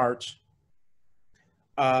surgery in March.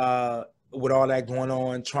 With all that going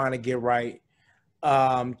on, trying to get right,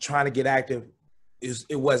 trying to get active,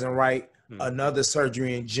 it wasn't right. Another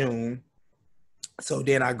surgery in June. So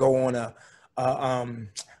then I go on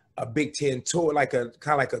a Big Ten tour, like a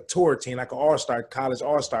kind of like a tour team, like an all-star college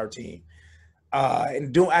all-star team.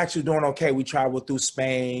 And doing okay. We traveled through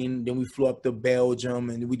Spain, then we flew up to Belgium,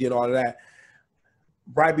 and we did all of that.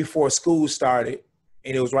 Right before school started,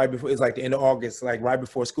 and it was like the end of August, like right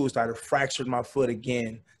before school started, fractured my foot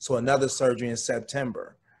again. So another surgery in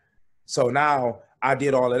September. So now I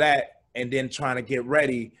did all of that, and then trying to get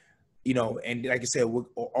ready, you know, and like I said, with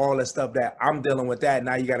all the stuff that I'm dealing with that,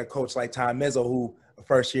 now you got a coach like Tom Izzo, who a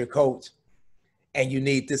first-year coach, and you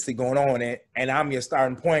need this thing going on. And I'm your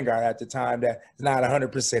starting point guard at the time that's not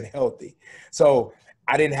 100% healthy. So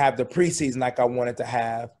I didn't have the preseason like I wanted to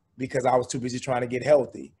have because I was too busy trying to get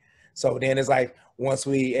healthy. So then it's like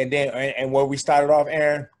and where we started off,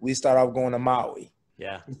 Aaron, we started off going to Maui.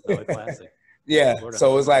 Yeah, really classic. Yeah,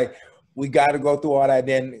 so it's like we got to go through all that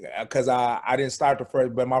then because I didn't start the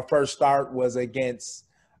first, but my first start was against,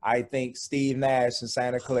 I think, Steve Nash in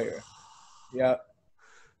Santa Clara. Yep.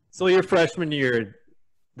 So your freshman year,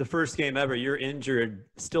 the first game ever, you're injured,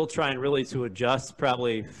 still trying really to adjust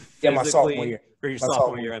probably physically. My sophomore year. Or your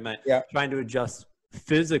sophomore year, I meant. Yeah. Trying to adjust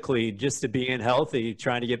physically just to being healthy,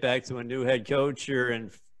 trying to get back to a new head coach. You're in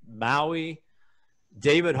Maui.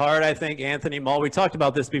 David Hart, I think, Anthony Mull. We talked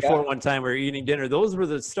about this before one time. We were eating dinner. Those were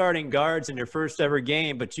the starting guards in your first ever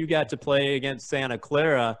game, but you got to play against Santa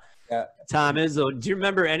Clara. Yeah. Tom Izzo. Do you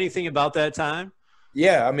remember anything about that time?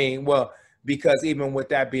 Yeah, I mean, well, because even with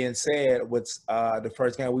that being said, with the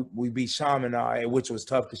first game, we beat Chaminade, which was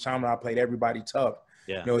tough because Chaminade played everybody tough.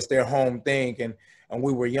 Yeah. You know, it's their home thing, and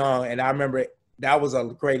we were young. And I remember that was a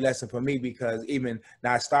great lesson for me because even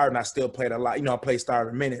now starting, I still played a lot. You know, I played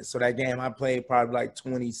starter minutes. So that game, I played probably like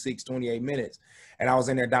 26, 28 minutes. And I was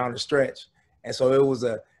in there down the stretch. And so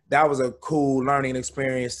that was a cool learning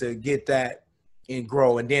experience to get that and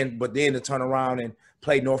grow. And then to turn around and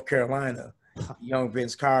play North Carolina. Young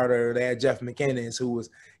Vince Carter, they had Jeff McInnes, who was,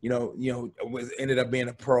 ended up being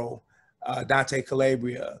a pro. Dante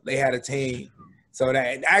Calabria, they had a team. So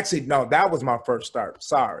that was my first start.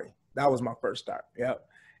 Sorry, that was my first start. Yep.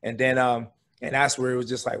 And then, and that's where it was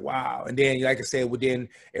just like, wow. And then, like I said, then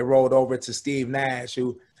it rolled over to Steve Nash,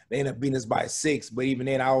 who they ended up beating us by 6. But even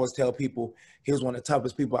then, I always tell people he was one of the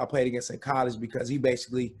toughest people I played against in college because he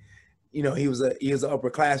basically, he was an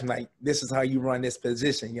upperclassman. Like, this is how you run this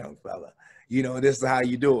position, young fella. This is how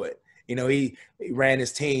you do it. He ran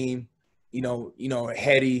his team,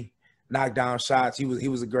 heady, knocked down shots. He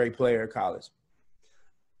was a great player at college.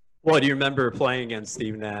 What do you remember playing against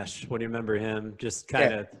Steve Nash? What do you remember him? Just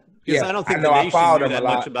kind of Yeah, I don't think I the nation followed knew him that a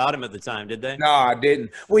lot. much about him at the time, did they? No, I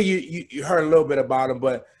didn't. Well, you heard a little bit about him,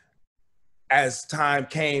 but as time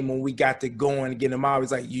came when we got to going and getting him out,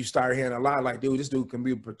 it's like you started hearing a lot like, dude, this dude can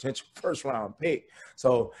be a potential first-round pick.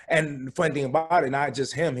 So, and the funny thing about it, not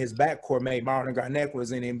just him, his backcourt mate, Martin Garnett,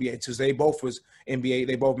 was in the NBA too. So they both was NBA.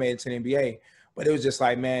 They both made it to the NBA. But it was just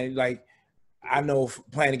like, man, like, I know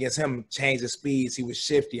playing against him changed the speeds. He was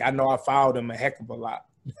shifty. I know I fouled him a heck of a lot.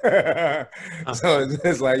 So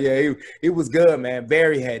it's like, yeah, he was good, man.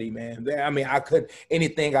 Very heady, man. I mean, I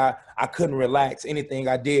couldn't relax. Anything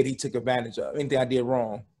I did, he took advantage of. Anything I did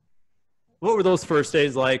wrong. What were those first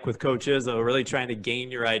days like with Coach Izzo, really trying to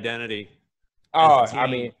gain your identity? Oh, I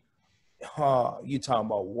mean, you talking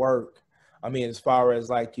about work. I mean, as far as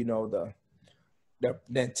like, the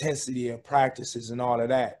intensity of practices and all of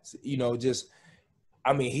that, like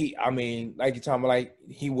you're talking about, like,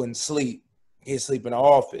 he wouldn't sleep. He'd sleep in the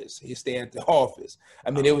office. He'd stay at the office.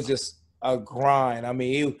 I mean, it was just a grind. I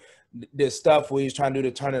mean, the stuff we was trying to do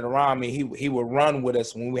to turn it around, I mean, he would run with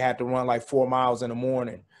us when we had to run like 4 miles in the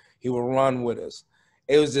morning. He would run with us.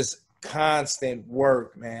 It was just constant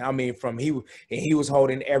work, man. I mean, he was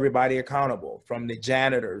holding everybody accountable, from the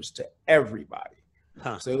janitors to everybody.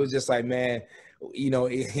 So it was just like, man,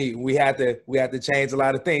 we had to change a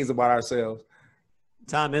lot of things about ourselves.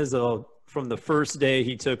 Tom Izzo, from the first day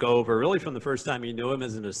he took over, really from the first time you knew him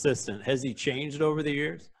as an assistant, has he changed over the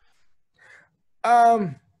years?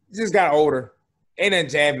 Just got older. Ain't that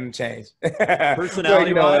jamming change.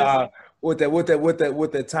 Personality-wise? with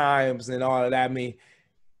the times and all of that. I mean,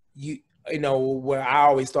 you know, where I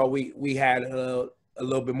always thought we had a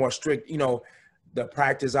little bit more strict, you know, the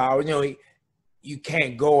practice hours. You know, you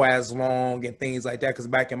can't go as long and things like that, because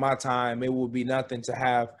back in my time, it would be nothing to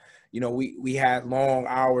have. You know, we had long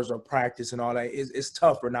hours of practice and all that. It's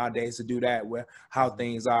tougher nowadays to do that with how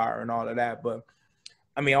things are and all of that. But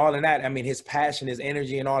I mean, all of that, I mean, his passion, his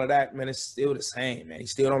energy and all of that, man, it's still the same, man. He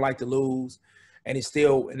still don't like to lose. And he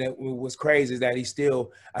still, and what's crazy is that he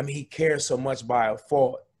still, I mean, he cares so much by a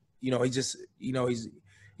fault. You know, he just, you know,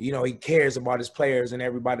 he cares about his players and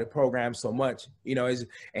everybody in the program so much, you know,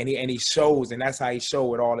 and he shows, and that's how he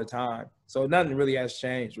show it all the time. So nothing really has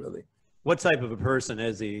changed, really. What type of a person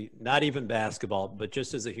is he? Not even basketball, but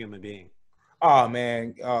just as a human being. Oh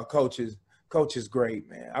man, coach is great,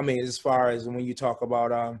 man. I mean, as far as when you talk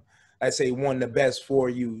about let's say one the best for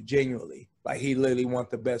you, genuinely, like he literally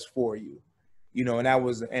want the best for you, you know. And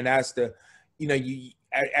that's the, you know, you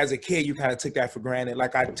as a kid you kind of took that for granted,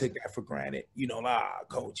 like I took that for granted, you know,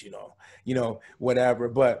 coach, you know, whatever.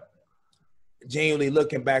 But genuinely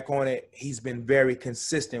looking back on it, he's been very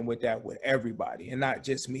consistent with that with everybody, and not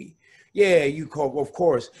just me. Yeah, of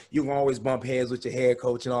course, you can always bump heads with your head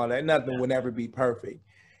coach and all that. Nothing will never be perfect.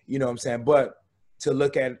 You know what I'm saying? But to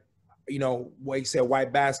look at, you know, what he said,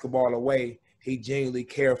 white basketball away, he genuinely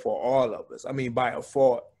cared for all of us. I mean, by a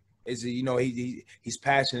fault. Is, you know, he's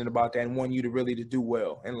passionate about that and want you to really to do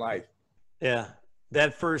well in life. Yeah.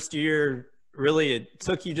 That first year, really, it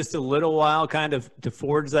took you just a little while kind of to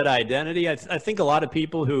forge that identity. I think a lot of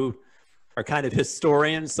people who are kind of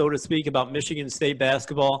historians, so to speak, about Michigan State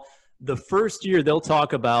basketball, the first year they'll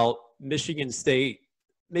talk about Michigan State,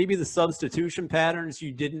 maybe the substitution patterns,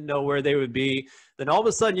 you didn't know where they would be. Then all of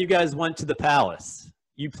a sudden you guys went to the Palace.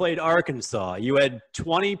 You played Arkansas. You had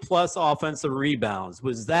 20-plus offensive rebounds.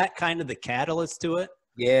 Was that kind of the catalyst to it?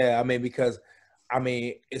 Yeah, I mean, because, I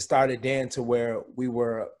mean, it started then to where we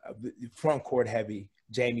were front court heavy.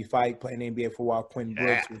 Jamie Fight playing NBA for a while. Quentin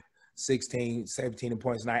Brooks with 16, 17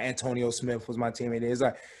 points. Now Antonio Smith was my teammate.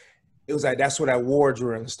 It was like that's where that war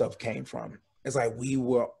drill and stuff came from. It's like we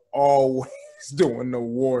were always doing the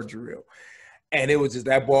war drill. And it was just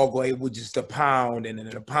that ball go, it was just a pound and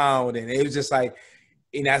then a pound. And it was just like,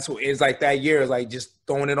 and that's what it's like that year. It's like just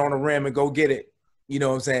throwing it on the rim and go get it. You know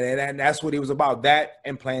what I'm saying? And that's what it was about, that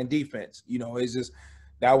and playing defense. You know, it's just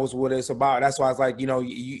that was what it's about. That's why I was like, you know,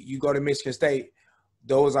 you go to Michigan State,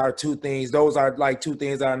 those are two things. Those are like two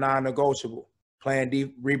things that are non-negotiable,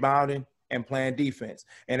 playing rebounding and playing defense.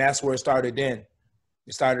 And that's where it started then.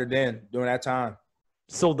 It started then during that time.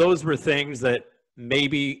 So those were things that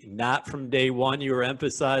maybe not from day one you were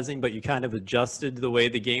emphasizing, but you kind of adjusted to the way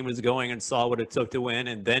the game was going and saw what it took to win,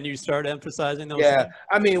 and then you started emphasizing those things?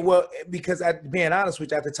 I mean, well, because being honest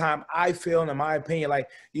with you, at the time, I feel, in my opinion, like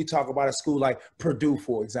you talk about a school like Purdue,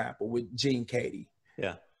 for example, with Gene Katie.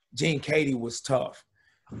 Yeah. Gene Katie was tough.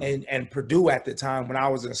 And Purdue at the time when I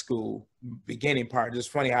was in school, beginning part,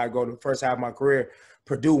 just funny how I go to the first half of my career,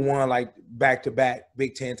 Purdue won like back-to-back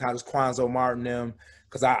Big Ten titles, Quanzo Martin, them,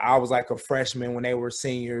 because I was like a freshman when they were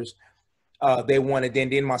seniors. They won it.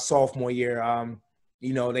 Then my sophomore year,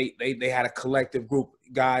 you know, they had a collective group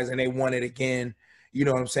of guys and they won it again. You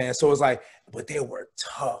know what I'm saying? So it's like, but they were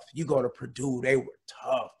tough. You go to Purdue, they were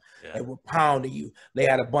tough. Yeah. They were pounding you. They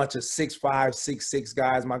had a bunch of 6'5", 6'6"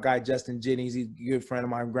 guys. My guy Justin Jennings, he's a good friend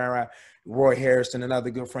of mine. Grand Rapids. Roy Harrison,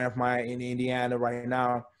 another good friend of mine in Indiana right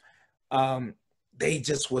now. They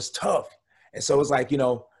just was tough. And so it's like, you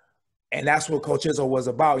know, and that's what Coach Izzo was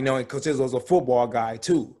about, you know, and Coach Izzo's a football guy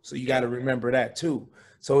too. So you got to remember that too.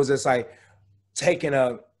 So it's just like taking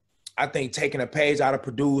a page out of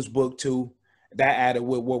Purdue's book too. That added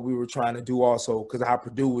with what we were trying to do also, because how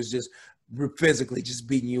Purdue was just physically just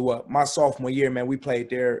beating you up. My sophomore year, man, we played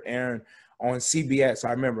there, Aaron, on CBS.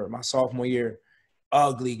 I remember my sophomore year,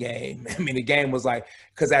 ugly game. I mean, the game was like,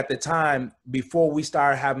 because at the time, before we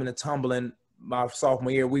started having a tumbling, my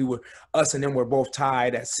sophomore year, us and them were both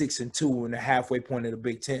tied at 6-2 in the halfway point of the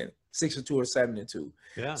Big Ten, 6-2 or 7-2.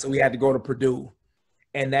 Yeah. So we had to go to Purdue,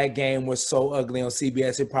 and that game was so ugly on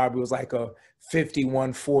CBS. It probably was like a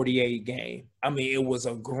 51-48 game. I mean, it was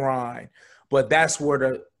a grind, but that's where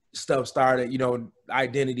the stuff started. You know,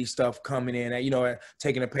 identity stuff coming in, you know,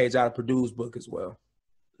 taking a page out of Purdue's book as well.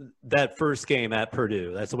 That first game at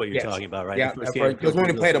Purdue, that's what you're talking about, right? Yeah, because we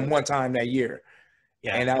only played them one time that year.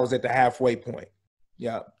 Yeah. And that was at the halfway point.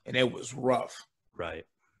 Yeah. And it was rough. Right.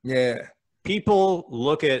 Yeah. People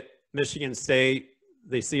look at Michigan State,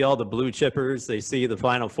 they see all the blue chippers, they see the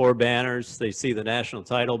Final Four banners, they see the national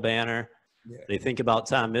title banner. Yeah. They think about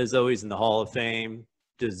Tom Izzo, he's in the Hall of Fame,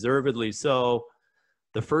 deservedly so.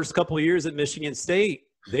 The first couple of years at Michigan State,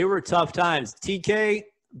 They were tough times. TK,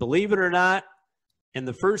 believe it or not, in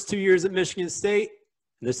the first 2 years at Michigan State,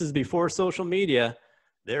 this is before social media,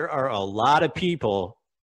 there are a lot of people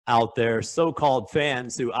out there, so-called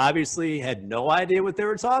fans, who obviously had no idea what they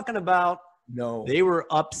were talking about. No. They were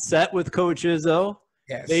upset with Coach Izzo.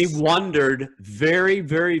 Yes. They wondered very,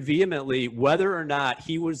 very vehemently whether or not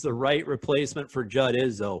he was the right replacement for Judd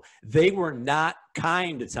Izzo. They were not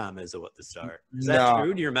kind to Tom Izzo at the start. Is that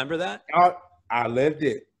true? Do you remember that? I lived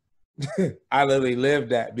it. I literally lived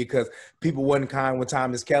that because people wasn't kind with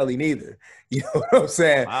Thomas Kelley neither. You know what I'm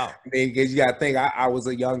saying? Wow. Because you got to think, I was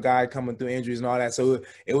a young guy coming through injuries and all that. So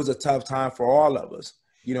it was a tough time for all of us.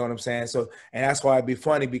 You know what I'm saying? So, and that's why it'd be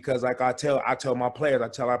funny because like I tell my players, I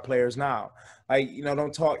tell our players now, like, you know,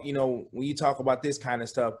 don't talk, you know, when you talk about this kind of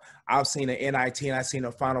stuff, I've seen an NIT and I've seen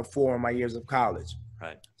a Final Four in my years of college.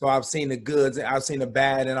 Right. So I've seen the goods, I've seen the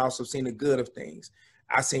bad, and also seen the good of things.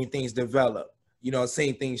 I've seen things develop, you know,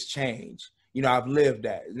 seen things change. You know, I've lived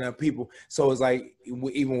that. You know, people. So it's like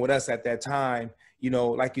even with us at that time, you know,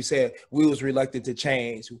 like you said, we was reluctant to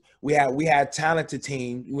change. We had talented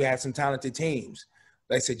teams. We had some talented teams.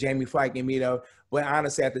 Like I said, Jamie Fike and me, though. But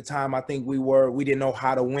honestly, at the time, I think we didn't know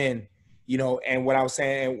how to win. You know, and what I was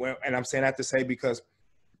saying, and I'm saying that to say because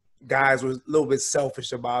guys was a little bit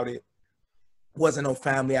selfish about it. Wasn't no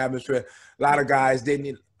family atmosphere. A lot of guys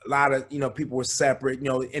didn't. A lot of, you know, people were separate, you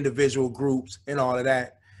know, individual groups and all of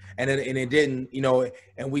that. And it didn't, you know,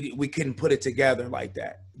 and we couldn't put it together like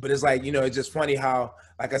that. But it's like, you know, it's just funny how,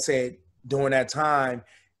 like I said, during that time,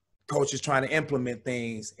 coaches trying to implement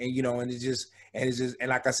things and, you know, and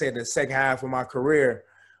like I said, the second half of my career,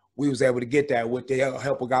 we was able to get that with the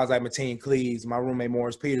help of guys like Mateen Cleves, my roommate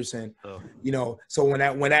Morris Peterson, you know. So when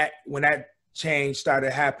that change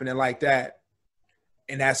started happening like that,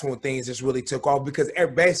 and that's when things just really took off because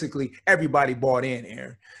basically everybody bought in,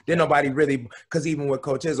 Aaron. Then nobody really, because even with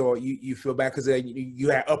Coach Izzo, you feel bad because you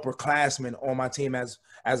had upperclassmen on my team as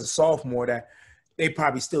a sophomore that they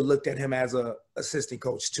probably still looked at him as a assistant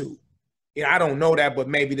coach too. You know, I don't know that, but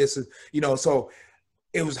maybe this is, you know, so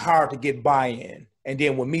it was hard to get buy-in. And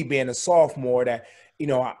then with me being a sophomore that, you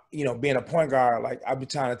know, being a point guard, like I've been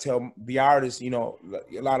trying to tell the artists, you know,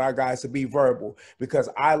 a lot of our guys to be verbal because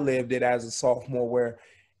I lived it as a sophomore where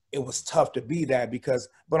it was tough to be that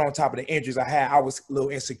but on top of the injuries I had, I was a little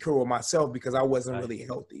insecure with myself because I wasn't really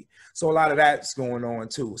healthy. So a lot of that's going on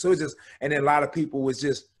too. So it's just, and then a lot of people was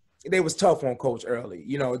just, they was tough on Coach early,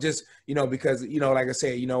 you know, just, you know, because, you know, like I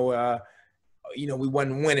said, we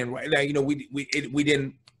wasn't winning right. Like, you know, we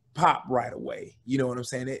didn't pop right away. You know what I'm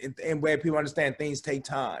saying? And where people understand things take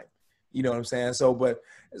time. You know what I'm saying? But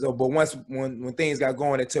once when things got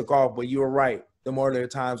going, it took off. But you were right. The more of the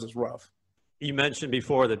times was rough. You mentioned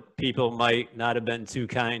before that people might not have been too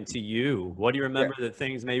kind to you. What do you remember that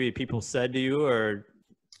things maybe people said to you or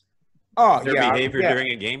their behavior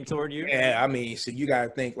during a game toward you? Yeah, I mean, so you got to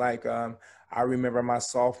think like I remember my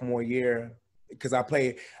sophomore year because I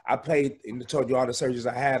played and I told you all the surgeries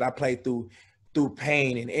I had. I played through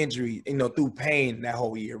pain and injury, you know, through pain that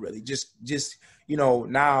whole year really. Just you know,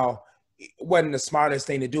 now it wasn't the smartest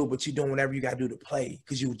thing to do, but you're doing whatever you got to do to play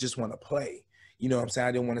because you just want to play. You know what I'm saying?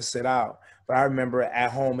 I didn't want to sit out. But I remember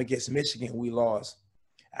at home against Michigan, we lost.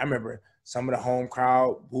 I remember some of the home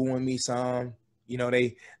crowd booing me some. You know,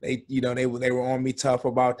 they were on me tough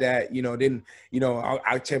about that. You know, didn't, you know,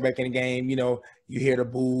 I check back in the game, you know, you hear the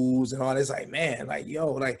boos and all this, like, man, like,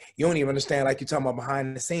 yo, like, you don't even understand, like you're talking about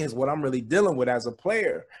behind the scenes, what I'm really dealing with as a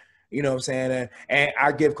player. You know what I'm saying? And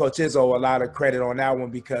I give Coach Izzo a lot of credit on that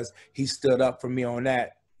one because he stood up for me on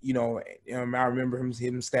that. You know, I remember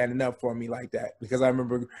him standing up for me like that because I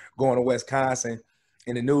remember going to Wisconsin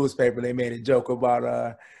in the newspaper. They made a joke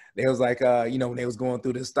about they was like, you know, when they was going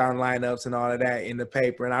through the starting lineups and all of that in the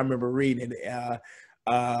paper. And I remember reading it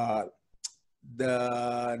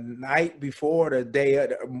the night before, the day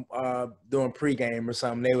during pregame or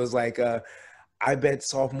something. They was like, I bet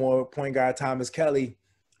sophomore point guard Thomas Kelley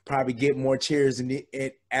probably get more cheers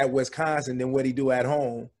at Wisconsin than what he do at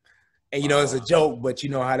home. And, you know, it's a joke, but you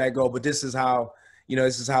know how that go. But this is how, you know,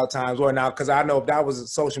 this is how times were now. Because I know if that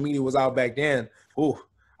was social media was out back then,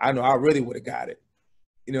 I know I really would have got it.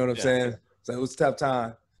 You know what I'm saying? So it was a tough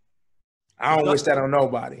time. I don't wish that on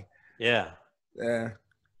nobody. Yeah. Yeah.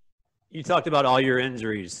 You talked about all your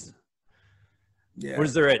injuries. Yeah.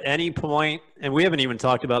 Was there at any point, and we haven't even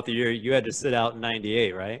talked about the year you had to sit out in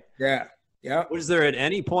 98, right? Yeah. Yeah. Was there at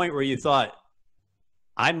any point where you thought,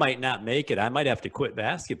 I might not make it. I might have to quit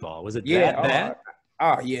basketball. Was it that bad?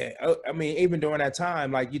 Oh, yeah. I mean, even during that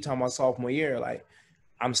time, like you talking about sophomore year, like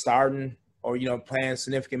I'm starting or, you know, playing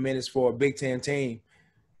significant minutes for a Big Ten team.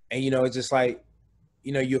 And, you know, it's just like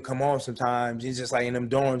you know, you'll come on sometimes. It's just like in them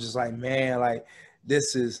dorms, just like, man, like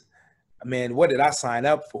this is, man, what did I sign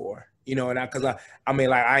up for? You know, and I mean,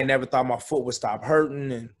 like I never thought my foot would stop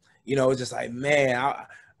hurting, and you know, it's just like, man.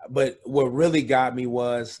 But what really got me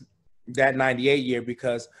was that '98 year,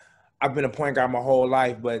 because I've been a point guard my whole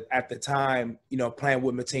life, but at the time, you know, playing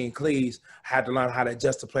with Mateen Cleaves, I had to learn how to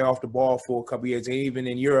adjust to play off the ball for a couple years. And even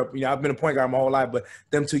in Europe, you know, I've been a point guard my whole life, but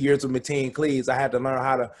them 2 years with Mateen Cleaves, I had to learn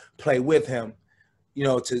how to play with him, you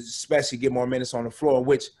know, to especially get more minutes on the floor,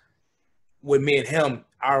 which with me and him,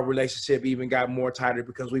 our relationship even got more tighter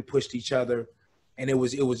because we pushed each other, and it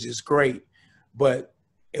was just great. But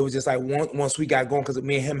it was just like once we got going, because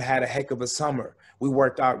me and him had a heck of a summer. We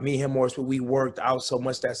worked out, me and him, Morris, we worked out so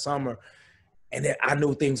much that summer. And then I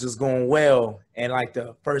knew things was going well. And like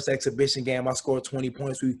the first exhibition game, I scored 20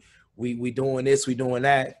 points. We doing this, we doing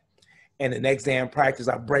that. And the next day in practice,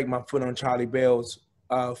 I break my foot on Charlie Bell's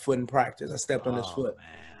foot in practice. I stepped on his foot. Man.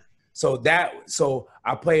 So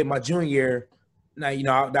I played my junior year. Now, you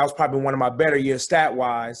know, that was probably one of my better years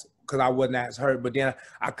stat-wise because I wasn't as hurt. But then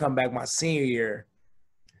I come back my senior year,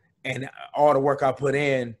 and all the work I put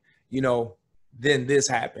in, you know, then this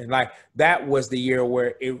happened. Like that was the year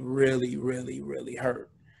where it really, really, really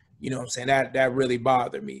hurt. You know what I'm saying? That really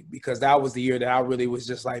bothered me, because that was the year that I really was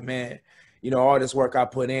just like, man, you know, all this work I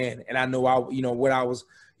put in, and I knew what I was,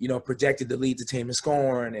 you know, projected to lead the team in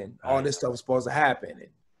scoring, and all this stuff was supposed to happen. And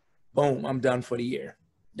boom, I'm done for the year.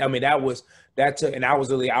 I mean, and I was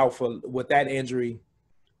really out with that injury,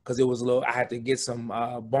 because it was I had to get some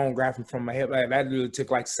bone grafting from my hip. Like, that really took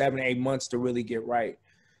like 7 to 8 months to really get right.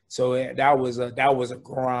 So that was a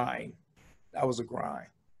grind. That was a grind.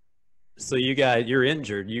 So you're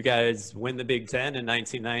injured. You guys win the Big Ten in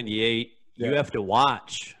 1998. Yeah. You have to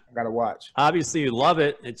watch. I got to watch. Obviously, you love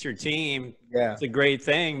it. It's your team. Yeah. It's a great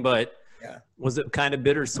thing, but yeah, was it kind of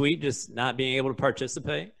bittersweet just not being able to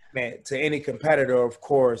participate? Man, to any competitor, of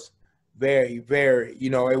course, very, very, you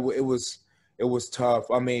know, it was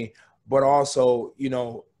tough. I mean, but also, you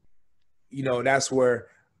know, that's where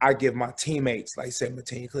I give my teammates, like I said,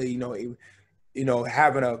 Mateen Cleaves,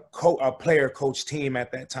 having a player coach team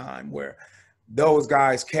at that time where those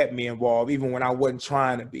guys kept me involved, even when I wasn't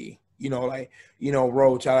trying to be,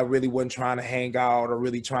 Roach, I really wasn't trying to hang out or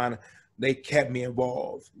really trying to, they kept me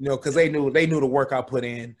involved, because they knew the work I put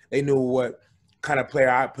in. They knew what kind of player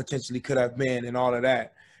I potentially could have been and all of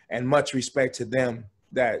that. And much respect to them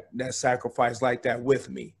that sacrificed like that with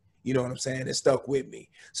me. You know what I'm saying? It stuck with me.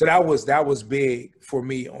 So that was big for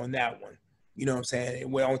me on that one. You know what I'm saying?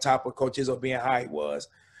 And on top of Coach Izzo being how he was,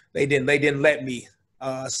 they didn't let me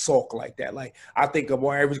sulk like that. Like I think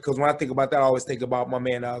about because when I think about that, I always think about my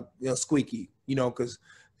man Squeaky, because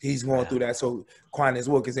he's going through that. So Quintus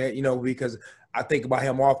Wilkins, because I think about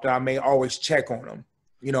him often. I may always check on him,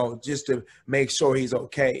 just to make sure he's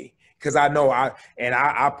okay. Because I know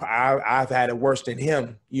I've had it worse than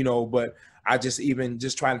him, but I just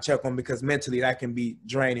trying to check on him, because mentally that can be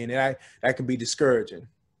draining and that can be discouraging.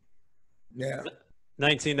 Yeah.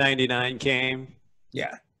 1999 came.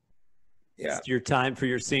 Yeah. Yeah. It's your time for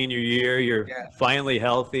your senior year. You're finally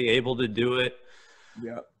healthy, able to do it.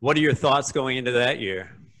 Yeah. What are your thoughts going into that year?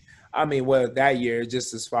 I mean, well, that year,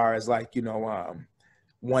 just as far as like,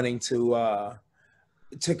 wanting to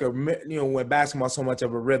when basketball's so much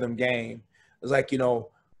of a rhythm game, it's like,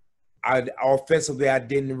 offensively, I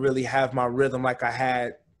didn't really have my rhythm like I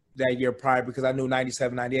had that year prior, because I knew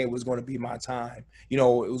 97, 98 was going to be my time. It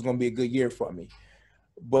was going to be a good year for me.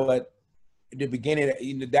 But at the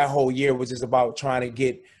beginning, that whole year was just about trying to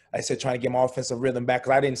get my offensive rhythm back,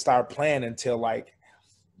 because I didn't start playing until like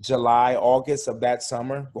July, August of that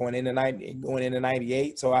summer, going into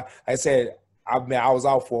 98. So I was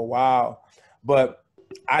out for a while, but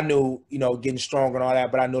I knew, getting stronger and all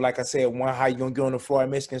that. But I knew, like I said, how you gonna get on the floor at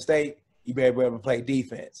Michigan State, you better be able to play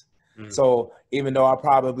defense. Mm-hmm. So even though I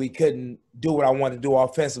probably couldn't do what I wanted to do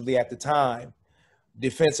offensively at the time,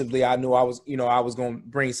 defensively, I knew I was going to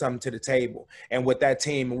bring something to the table. And with that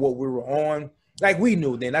team and what we were on, like we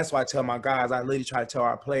knew then. That's why I tell my guys, I literally try to tell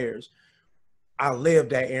our players, I live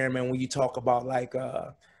that era, man. When you talk about like,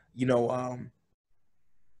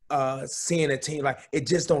 seeing a team, like it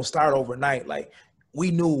just don't start overnight. Like we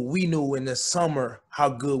knew in the summer how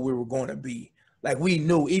good we were going to be. Like we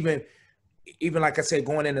knew even like I said,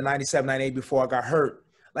 going into 97, 98 before I got hurt,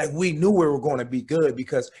 like we knew we were going to be good,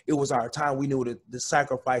 because it was our time. We knew the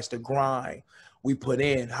sacrifice, the grind we put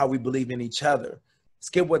in, how we believed in each other.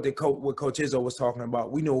 Skip what Coach Izzo was talking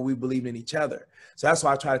about. We knew we believed in each other. So that's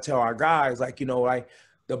why I try to tell our guys, like, like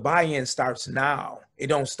the buy-in starts now. It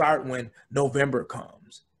don't start when November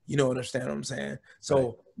comes. You understand what I'm saying?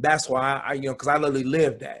 So That's why I because I literally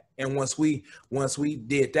lived that. And once we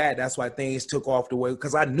did that, that's why things took off the way.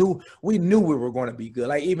 Because we knew we were going to be good.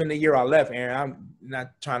 Like even the year I left, Aaron, I'm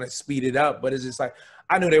not trying to speed it up, but it's just like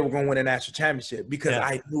I knew they were going to win a national championship because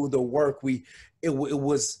I knew the work it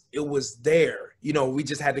was there. We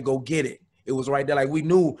just had to go get it. It was right there. Like we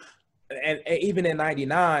knew, and even in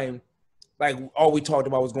 '99, like all we talked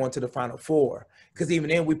about was going to the Final Four. Because even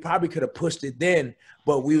then, we probably could have pushed it then,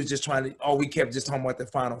 but we was just we kept just talking about the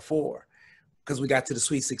Final Four because we got to the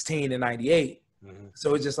Sweet 16 in '98. Mm-hmm.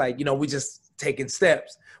 So it's just like, we just taking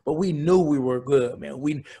steps. But we knew we were good, man.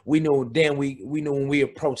 We knew then we knew when we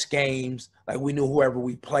approached games, like we knew whoever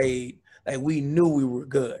we played, like we knew we were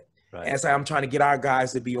good. Right. And so I'm trying to get our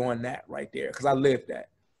guys to be on that right there because I lived that.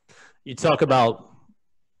 You talk about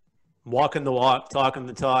walking the walk, talking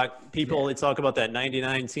the talk. People, they talk about that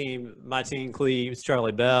 99 team, Martin Cleaves,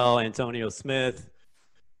 Charlie Bell, Antonio Smith,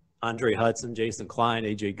 Andre Hudson, Jason Klein,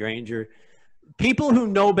 AJ Granger. People who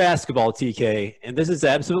know basketball, TK, and this is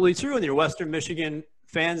absolutely true, and your Western Michigan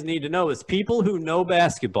fans need to know this, people who know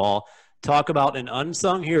basketball talk about an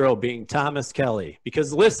unsung hero being Thomas Kelley.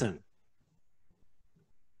 Because listen,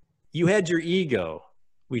 you had your ego.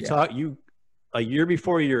 A year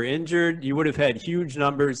before you were injured, you would have had huge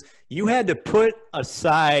numbers. You had to put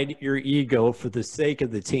aside your ego for the sake of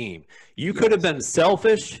the team. You could have been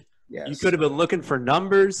selfish. Yes. You could have been looking for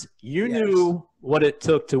numbers. You knew what it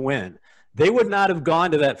took to win. They would not have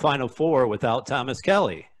gone to that Final Four without Thomas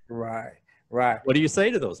Kelley. Right. What do you say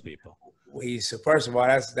to those people? Well, so first of all,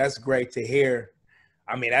 that's great to hear.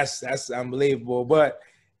 I mean, that's unbelievable. But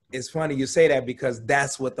it's funny you say that because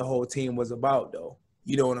that's what the whole team was about, though.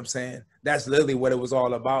 You know what I'm saying? That's literally what it was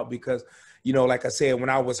all about because, like I said, when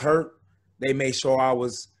I was hurt, they made sure I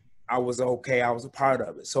was okay. I was a part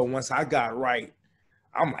of it. So once I got right,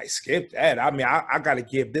 I'm like, skip that. I mean, I got to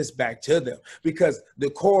give this back to them because the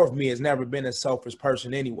core of me has never been a selfish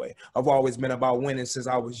person anyway. I've always been about winning since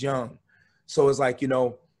I was young. So it's like,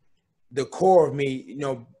 the core of me,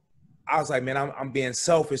 I was like, man, I'm being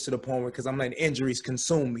selfish to the point where because I'm letting injuries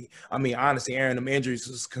consume me. I mean, honestly, Aaron, them injuries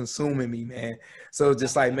was consuming me, man. So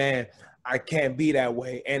just like, man, I can't be that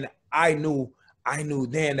way. And I knew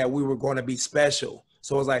then that we were going to be special.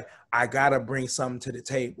 So it was like, I got to bring something to the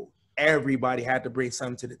table. Everybody had to bring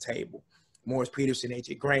something to the table. Morris Peterson,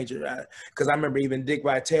 AJ Granger. Because I remember even Dick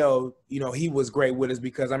Vitale, he was great with us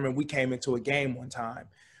because I remember we came into a game one time.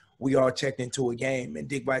 We all checked into a game. And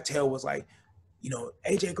Dick Vitale was like,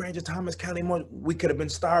 AJ Granger, Thomas Kelley, we could have been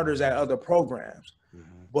starters at other programs.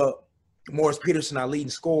 Mm-hmm. But Morris Peterson, our leading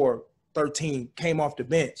scorer, 13, came off the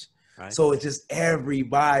bench. Right. So it's just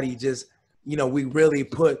everybody just, we really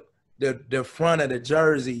put the front of the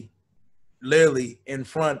jersey literally in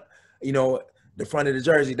front, the front of the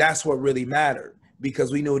jersey. That's what really mattered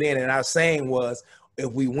because we knew then. And our saying was,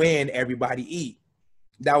 if we win, everybody eat.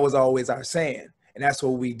 That was always our saying. And that's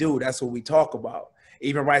what we do. That's what we talk about.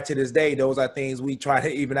 Even right to this day, those are things we try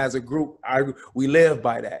to, even as a group, we live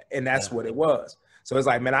by that. And that's what it was. So it's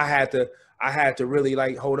like, man, I had to really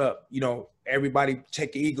like, hold up, everybody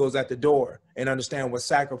check your egos at the door and understand what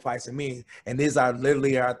sacrificing means. And these are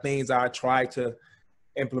literally our things I try to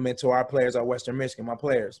implement to our players, our Western Michigan, my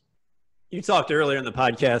players. You talked earlier in the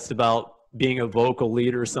podcast about being a vocal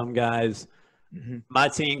leader, some guys. Mm-hmm.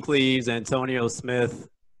 Martin Cleaves, Antonio Smith,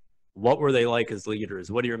 what were they like as leaders?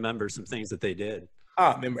 What do you remember some things that they did?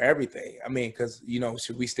 I remember everything. I mean, because,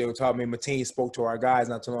 should we still talk? I mean, Mateen spoke to our guys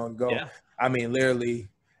not too long ago. Yeah. I mean, literally,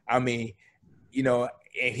 and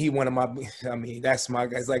he one of my, that's my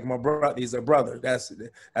guys, like my brother. He's a brother. That's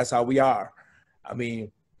how we are. I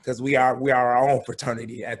mean, because we are our own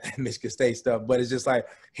fraternity at that Michigan State stuff. But it's just like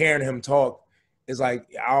hearing him talk is like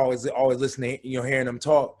I always listen to, hearing him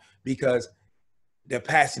talk because the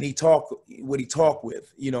passion what he talk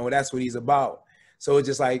with, that's what he's about. So it's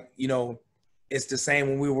just like, it's the same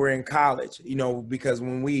when we were in college, because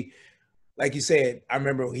when we, like you said, I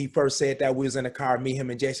remember when he first said that we was in the car, me, him,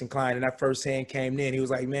 and Jason Klein, and that first hand came in. He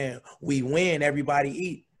was like, man, we win, everybody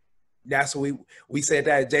eat. That's what we said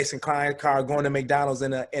that at Jason Klein's car going to McDonald's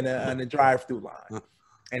in a drive-through line.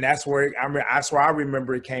 And that's where I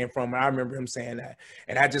remember it came from. And I remember him saying that.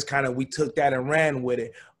 And I just we took that and ran with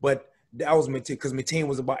it. But that was Mateen, because Mateen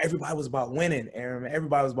was about, everybody was about winning, Aaron.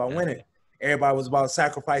 Everybody was about winning. Everybody was about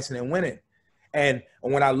sacrificing and winning. And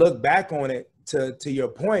when I look back on it, to your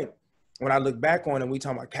point, when I look back on it, we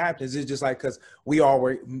talk about captains, it's just like, because we all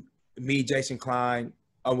were, me, Jason Klein,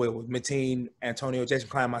 with Mateen, Antonio, Jason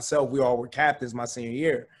Klein, myself, we all were captains my senior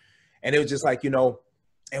year. And it was just like, and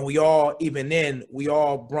we all, even then, we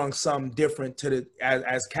all brung something different to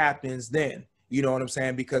as captains then. You know what I'm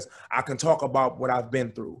saying? Because I can talk about what I've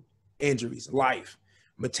been through, injuries, life,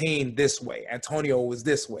 Mateen this way, Antonio was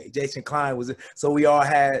this way, Jason Klein was. So we all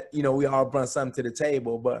had, we all brought something to the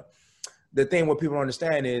table. But the thing what people don't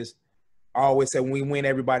understand is, I always say when we win,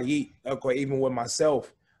 everybody eat. Okay, even with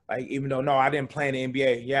myself, like even though I didn't play in the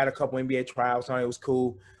NBA. You had a couple NBA tryouts on it, was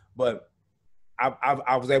cool, but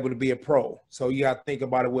I was able to be a pro. So you got to think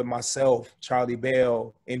about it with myself, Charlie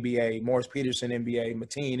Bell, NBA, Morris Peterson, NBA,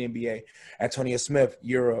 Mateen, NBA, Antonio Smith,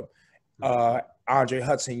 Europe, Andre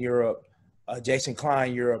Hudson, Europe, Jason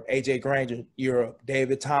Klein, Europe, AJ Granger, Europe,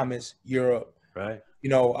 David Thomas, Europe. Right.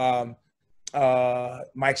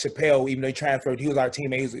 Mike Chappelle, even though he transferred, he was our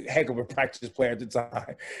teammate. He was a heck of a practice player at the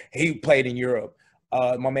time. He played in Europe.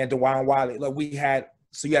 My man DeJuan Wiley. Like we had.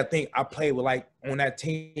 So you got to think, I played with on that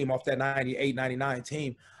team, off that 98, 99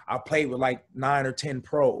 team, I played with 9 or 10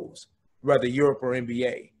 pros, whether Europe or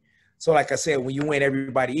NBA. So like I said, when you win,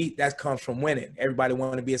 everybody eat, that comes from winning. Everybody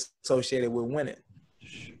want to be associated with winning.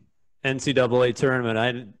 NCAA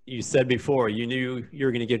tournament, you said before, you knew you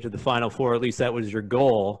were going to get to the Final Four, at least that was your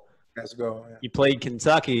goal. Let's go. Yeah. You played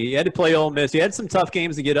Kentucky. You had to play Ole Miss. You had some tough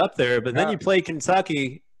games to get up there, but then you played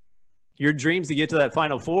Kentucky. Your dreams to get to that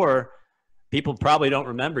Final Four, people probably don't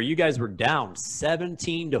remember. You guys were down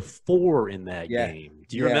 17-4 in that game.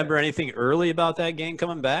 Do you remember anything early about that game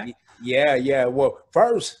coming back? Yeah. Well,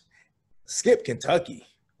 first, skip Kentucky.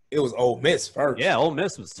 It was Ole Miss first. Yeah, Ole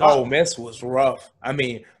Miss was tough. Ole Miss was rough. I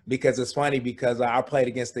mean, because it's funny because I played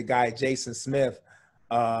against the guy, Jason Smith,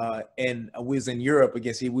 and we was in Europe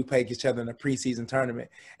against we played each other in a preseason tournament,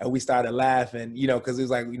 and we started laughing, because it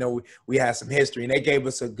was like, we had some history, and they gave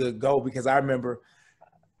us a good go because I remember –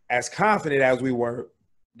 as confident as we were,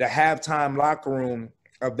 the halftime locker room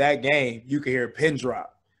of that game, you could hear a pin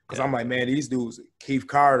drop. Because I'm like, man, these dudes, Keith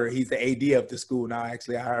Carter, he's the AD of the school now,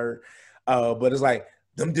 actually, I heard. But it's like,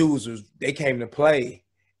 them dudes, they came to play.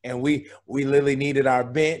 And we literally needed our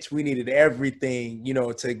bench. We needed everything,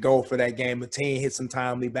 to go for that game. Mateen hit some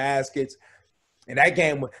timely baskets. And that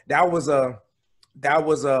game, that was another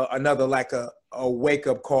a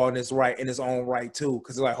wake-up call in its own right, too.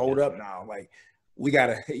 Because it's like, hold up now. Like, we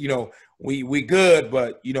gotta, we good,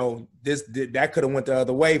 but that could have went the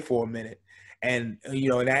other way for a minute, and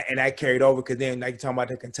that carried over because then like you're talking about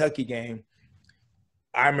the Kentucky game,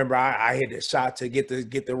 I remember I hit the shot to get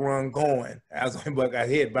the run going. I was only buck I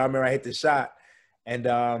hit, but I remember I hit the shot, and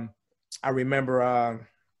I remember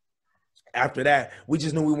after that we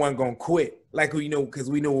just knew we weren't gonna quit, because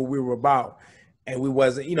we knew what we were about, and we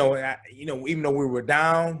wasn't, even though we were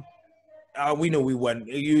down. We knew we wasn't.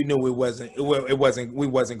 You knew it wasn't. It wasn't. We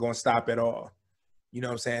wasn't going to stop at all. You know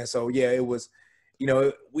what I'm saying? So yeah, it was.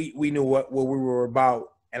 We knew what we were about.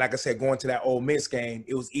 And like I said, going to that Ole Miss game,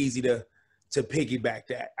 it was easy to piggyback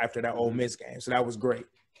that after that Ole Miss game. So that was great.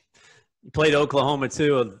 You played Oklahoma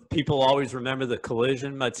too. People always remember the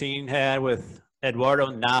collision Mateen had with Eduardo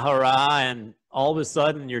Nahara, and all of a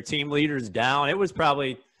sudden your team leader's down. It was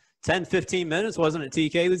probably 10, 15 minutes, wasn't it,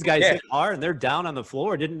 TK? These guys hit hard, and they're down on the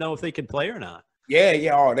floor. Didn't know if they could play or not.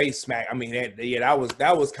 Yeah. Oh, they smacked. I mean, that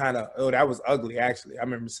was kind of that was ugly, actually. I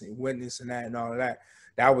remember witnessing that and all of that.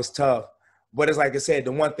 That was tough. But it's like I said,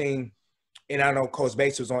 the one thing, and I know Coach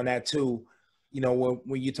Bates was on that too,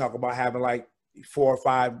 when you talk about having 4 or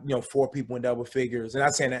 5, 4 people in double figures. And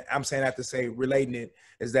I'm saying that to say, relating it,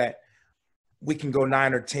 is that we can go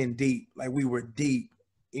 9 or 10 deep. Like we were deep.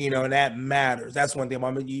 And that matters. That's one thing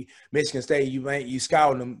about Michigan State. You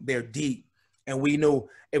scouting them, they're deep. And we knew,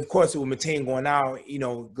 of course, with Mateen going out,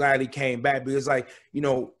 glad he came back. Because,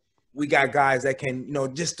 we got guys that can,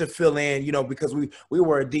 just to fill in, because we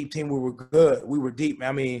were a deep team. We were good. We were deep.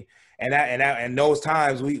 I mean, and those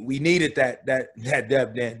times we needed that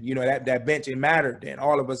depth then. That bench, it mattered then.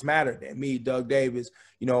 All of us mattered then. Me, Doug Davis,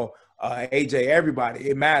 AJ, everybody,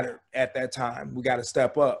 it mattered at that time. We got to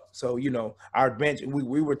step up. So, our bench,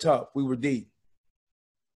 we were tough. We were deep.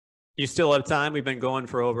 You still have time? We've been going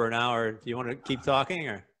for over an hour. Do you want to keep talking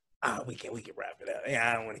or? We can wrap it up. Yeah,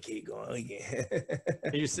 I don't want to keep going. We can.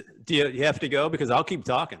 Do you have to go? Because I'll keep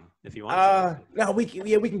talking if you want to. No, we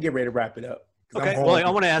can get ready to wrap it up. Okay. Well, I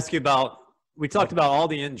want to ask you about, we talked about all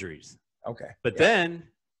the injuries. Okay. But then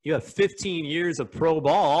you have 15 years of pro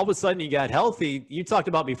ball. All of a sudden you got healthy. You talked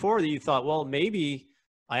about before that you thought, well, maybe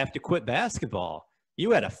I have to quit basketball.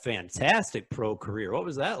 You had a fantastic pro career. What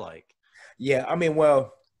was that like? Yeah, I mean,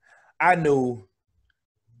 well, I knew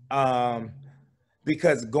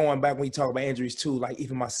because going back when you talk about injuries too,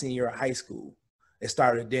 even my senior year of high school, it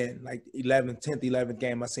started then, 10th, 11th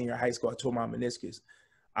game, my senior year of high school, I tore my meniscus.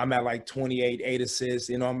 I'm at 28, 8 assists,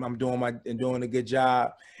 I'm doing a good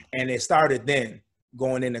job. And it started then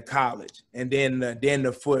going into college and then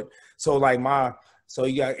the foot. So so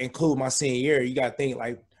you got to include my senior year. You got to think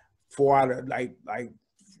 4 out of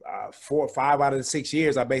 5 out of the 6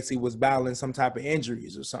 years, I basically was battling some type of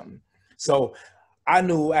injuries or something. So I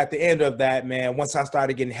knew at the end of that, man, once I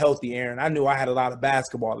started getting healthy, Aaron, I knew I had a lot of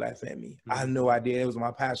basketball left in me. I knew I did. It was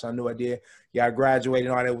my passion. I knew I did. Yeah, I graduated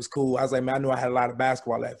and all that was cool. I was like, man, I knew I had a lot of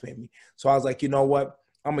basketball left in me. So I was like, you know what?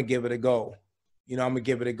 I'm going to give it a go. I'm going to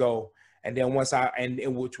give it a go. And then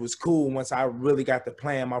which was cool, once I really got to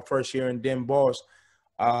playing my first year in Den Bosch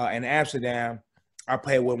in Amsterdam, I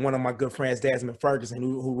played with one of my good friends, Desmond Ferguson,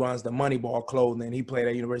 who runs the Moneyball Clothing. He played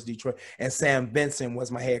at University of Detroit. And Sam Benson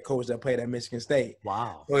was my head coach that played at Michigan State.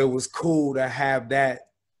 Wow. So it was cool to have that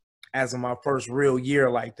as my first real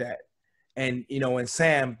year like that. And, and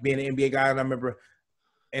Sam being an NBA guy, and I remember,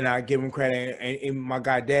 and I give him credit, and my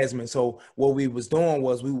guy Desmond. So what we was doing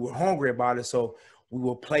was we were hungry about it. So we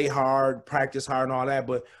would play hard, practice hard and all that,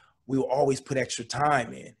 but we would always put extra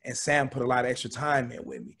time in. And Sam put a lot of extra time in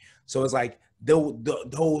with me. So it's like, that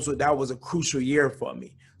was a crucial year for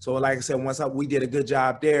me. So like I said, we did a good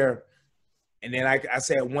job there, and then I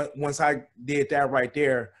said once I did that right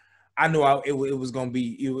there, I knew it was going to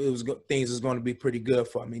be things was going to be pretty good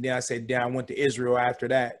for me. Then I said, I went to Israel after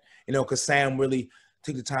that, because Sam really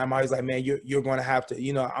took the time. I was like, man, you're going to have to,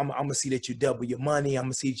 I'm going to see that you double your money. I'm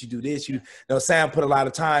going to see that you do this. Sam put a lot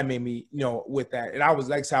of time in me, with that. And I was,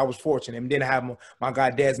 like I said, I was fortunate. And then I have my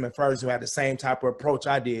guy Desmond Ferguson, who had the same type of approach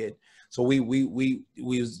I did. So we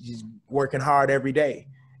was just working hard every day,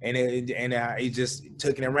 and it just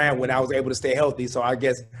took it and ran when I was able to stay healthy. So I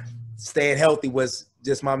guess staying healthy was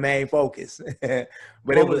just my main focus.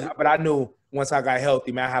 But I knew once I got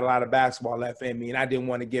healthy, man, I had a lot of basketball left in me, and I didn't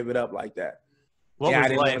want to give it up like that. I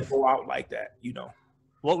didn't want to go out like that,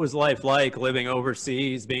 What was life like living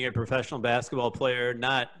overseas, being a professional basketball player,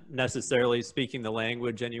 not necessarily speaking the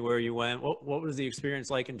language anywhere you went? What was the experience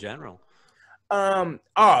like in general? Man,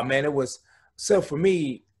 it was, so for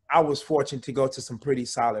me, I was fortunate to go to some pretty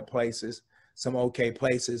solid places, some okay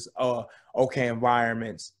places, okay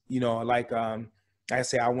environments, like I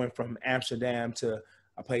say, I went from Amsterdam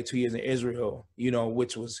I played 2 years in Israel,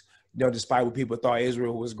 which was, despite what people thought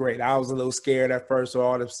Israel was great. I was a little scared at first of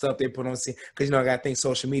all the stuff they put on scene, because, I got to think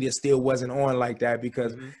social media still wasn't on like that,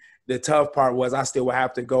 because the tough part was I still would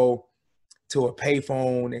have to go to a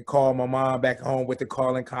payphone and call my mom back home with the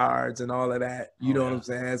calling cards and all of that. You know what I'm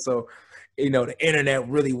saying? So, the internet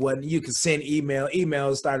really wasn't, you could send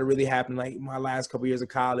emails started really happening like my last couple of years of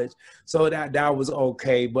college. So that was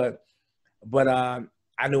okay. But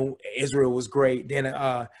I knew Israel was great. Then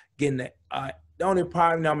getting the only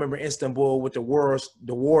problem, I remember Istanbul with the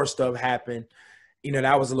war stuff happened.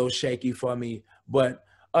 That was a little shaky for me. But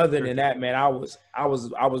other than that, man, I was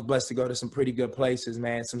blessed to go to some pretty good places,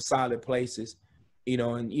 man, some solid places,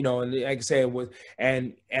 and like I said,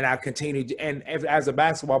 and I continued, and as a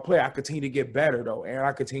basketball player, I continue to get better though, and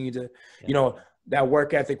I continue to, that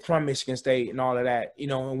work ethic from Michigan State and all of that,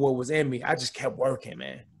 and what was in me, I just kept working,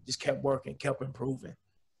 man, kept improving.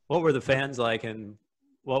 What were the fans like, and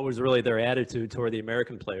what was really their attitude toward the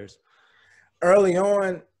American players? Early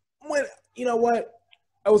on, when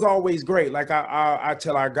it was always great. Like I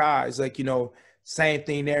tell our guys, like, same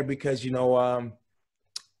thing there, because,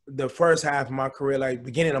 the first half of my career, like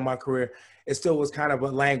beginning of my career, it still was kind of a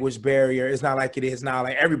language barrier. It's not like it is now.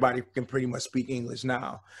 Like everybody can pretty much speak English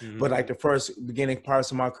now. But like the first beginning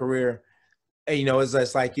parts of my career, it's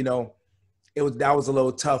just like, that was a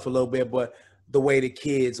little tough a little bit, but the way the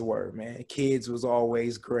kids were, man, kids was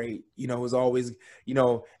always great. It was always,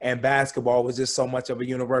 and basketball was just so much of a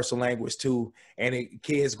universal language too. And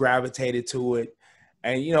kids gravitated to it.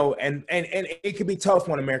 And, and it could be tough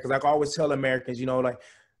on Americans. Like I always tell Americans,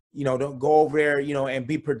 don't go over there, and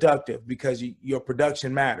be productive, because your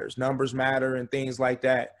production matters, numbers matter and things like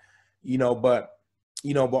that, but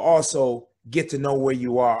also get to know where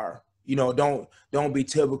you are. Don't be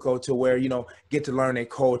typical to where, get to learn their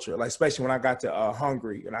culture. Like, especially when I got to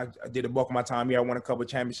Hungary, and I did a bulk of my time here. I won a couple of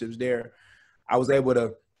championships there. I was able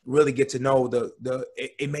to really get to know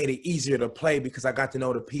it made it easier to play, because I got to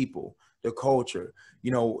know the people, the culture,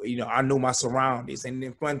 I knew my surroundings. And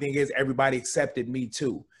the fun thing is everybody accepted me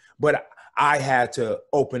too, but I had to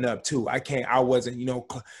open up too. I wasn't,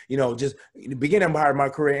 just in the beginning of my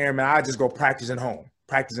career, Aaron, man, I just go practicing home.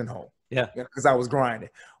 Yeah. Because I was grinding.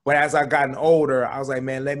 But as I gotten older, I was like,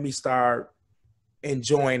 man, let me start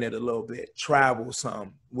enjoying it a little bit, travel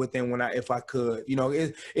some within if I could.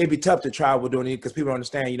 It'd be tough to travel doing it, because people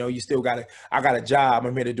understand, you still I got a job.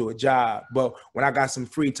 I'm here to do a job. But when I got some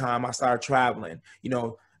free time, I started traveling,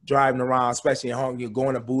 driving around, especially in Hungary,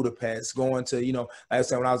 going to Budapest, going to, like I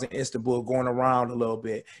said, when I was in Istanbul, going around a little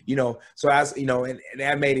bit, so as, and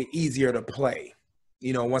that made it easier to play,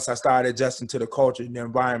 once I started adjusting to the culture and the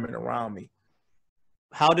environment around me.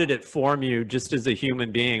 how did it form you just as a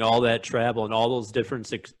human being, all that travel and all those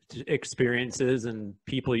different experiences and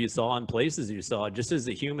people you saw and places you saw, just as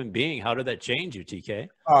a human being, how did that change you, TK?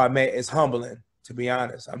 Oh man, it's humbling, to be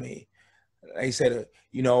honest. I mean, like I said,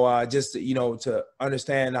 just, to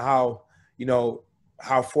understand how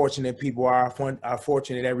fortunate people are, how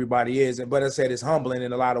fortunate everybody is. But I said it's humbling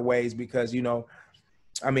in a lot of ways because,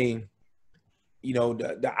 I mean,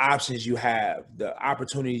 the options you have, the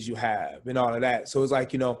opportunities you have, and all of that. So it's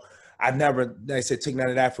like, I've never, like I said, took none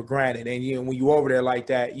of that for granted. And when you over there like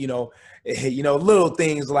that, little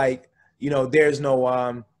things like, there's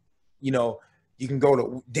no, you can go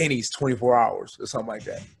to Denny's 24 hours or something like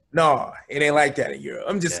that. No, it ain't like that in Europe.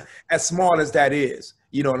 I'm just as small as that is,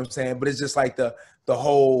 you know what I'm saying? But it's just like the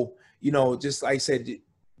whole, just like I said,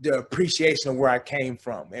 the appreciation of where I came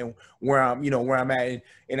from and where I'm at,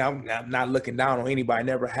 and I'm not looking down on anybody, I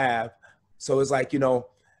never have. So it's like,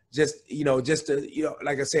 just to,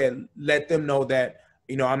 like I said, let them know that,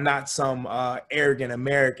 I'm not some arrogant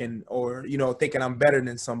American or, thinking I'm better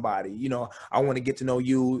than somebody. I want to get to know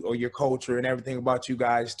you or your culture and everything about you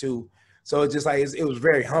guys too. So it's just like, it was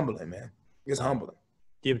very humbling, man. It's humbling.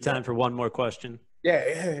 Do you have time for one more question?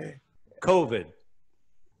 Yeah. COVID.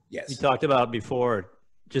 Yes. You talked about before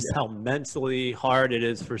just how mentally hard it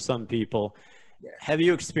is for some people. Yeah. Have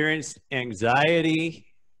you experienced anxiety,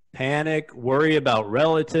 panic, worry about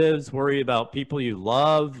relatives, worry about people you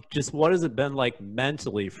love? Just what has it been like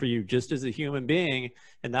mentally for you just as a human being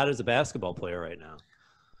and not as a basketball player right now?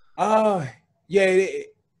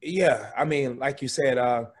 Yeah. I mean, like you said,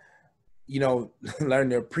 learn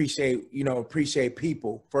to appreciate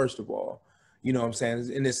people, first of all. You know what I'm saying?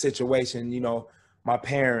 In this situation, my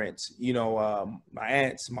parents, my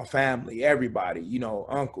aunts, my family, everybody,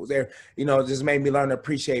 uncles, just made me learn to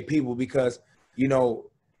appreciate people because,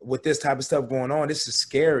 with this type of stuff going on, this is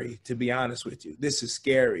scary, to be honest with you. This is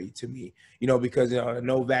scary to me, because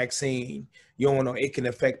no vaccine, you don't know, it can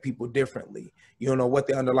affect people differently. You don't know what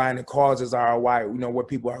the underlying causes are, why, what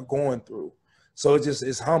people are going through. So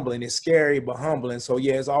it's humbling. It's scary, but humbling. So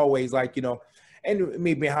yeah, it's always like, and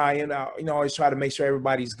me behind, always try to make sure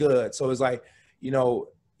everybody's good. So it's like,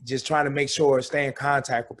 just trying to make sure, stay in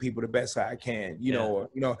contact with people the best I can,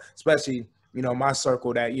 especially, my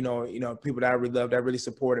circle that, people that I really love, that really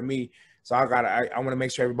supported me. So I want to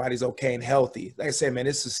make sure everybody's okay and healthy. Like I said, man,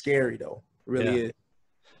 this is scary though. It really is.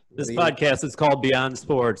 This podcast is called Beyond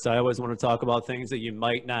Sports. I always want to talk about things that you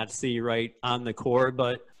might not see right on the court,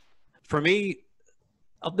 but for me,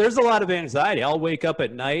 there's a lot of anxiety. I'll wake up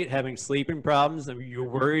at night having sleeping problems. I mean, you're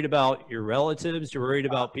worried about your relatives. You're worried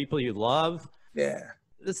about people you love. Yeah.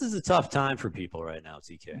 This is a tough time for people right now,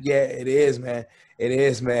 TK. Yeah, it is, man. It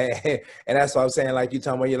is, man. And that's what I'm saying. Like you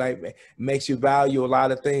talking about, makes you value a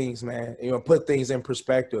lot of things, man. Put things in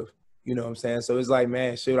perspective. You know what I'm saying? So it's like,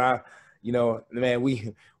 man, man,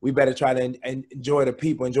 we better try to enjoy the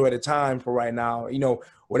people, enjoy the time for right now.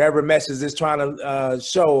 Whatever message is trying to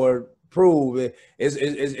show or prove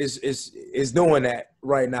is doing that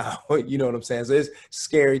right now. You know what I'm saying? So it's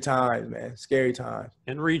scary times, man. Scary times.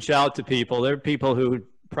 And reach out to people. There are people who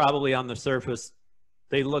probably on the surface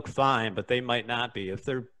they look fine, but they might not be. If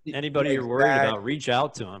they're anybody you're worried about, reach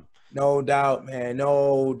out to them. No doubt, man.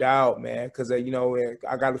 No doubt, man. Because I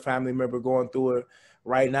got a family member going through it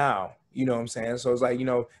right now. You know what I'm saying? So it's like,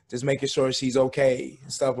 just making sure she's okay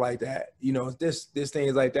and stuff like that. This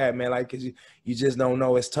things like that, man. Like, 'cause you just don't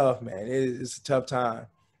know. It's tough, man. It's a tough time,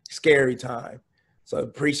 scary time. So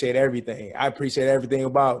appreciate everything. I appreciate everything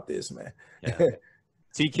about this, man. Yeah.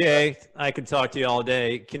 TK, I could talk to you all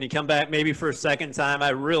day. Can you come back maybe for a second time? I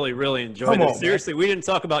really, really enjoyed it. Seriously, we didn't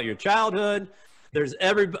talk about your childhood. There's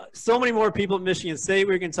so many more people at Michigan State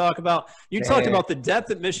we can talk about. You talked about the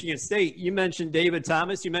depth at Michigan State. You mentioned David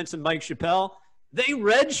Thomas. You mentioned Mike Chappelle. They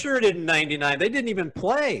redshirted in '99. They didn't even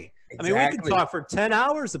play. Exactly. I mean, we could talk for 10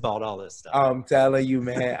 hours about all this stuff. I'm telling you,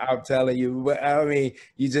 man. I'm telling you. But I mean,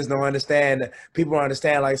 you just don't understand. People don't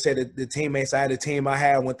understand. Like I said, the teammates, I had a team I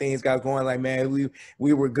had when things got going. Like, man,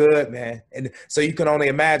 we were good, man. And so you can only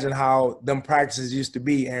imagine how them practices used to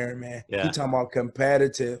be, Aaron, man. Yeah. You talking about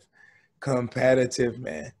competitive,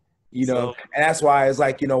 man. And that's why it's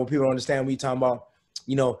like, when people understand, we talking about,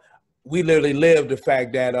 we literally lived the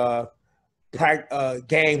fact that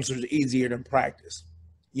games was easier than practice.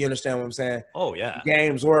 You understand what I'm saying? Oh, yeah.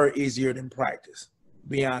 Games were easier than practice,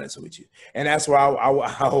 be honest with you. And that's why I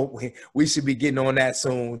hope we should be getting on that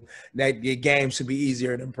soon, that the game should be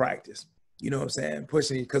easier than practice. You know what I'm saying?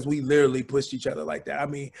 Pushing, because we literally pushed each other like that. I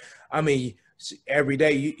mean, every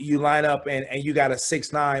day you line up and you got a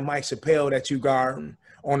 6'9" Mike Chappelle that you guard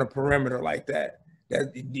on the perimeter like that.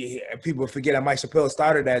 That people forget that Mike Chappelle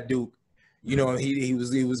started at Duke. You know, he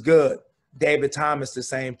was good. David Thomas, the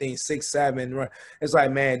same thing, 6'7". It's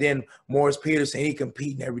like, man, then Morris Peterson, he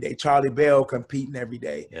competing every day. Charlie Bell competing every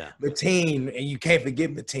day. Yeah. Mateen, and you can't forget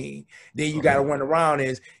Mateen. Then you got to run around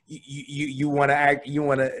is you want to act, you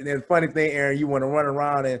want to, the funny thing, Aaron, you want to run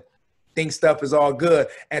around and think stuff is all good.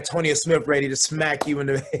 Antonio Smith ready to smack you in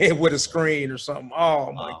the head with a screen or something.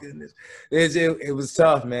 Oh, my goodness. It was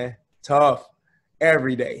tough, man. Tough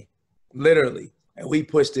every day, literally. And we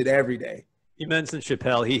pushed it every day. You mentioned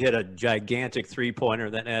Chappelle. He hit a gigantic three-pointer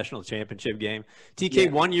in that national championship game.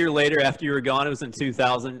 TK, 1 year later after you were gone, it was in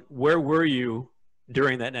 2000. Where were you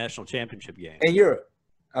during that national championship game? In Europe.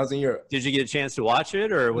 I was in Europe. Did you get a chance to watch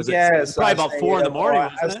it, or was it was probably about 4 in the morning?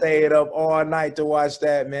 I stayed up all night to watch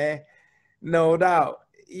that, man. No doubt.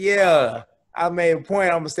 Yeah. I made a point.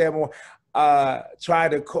 I'm going to stay up more.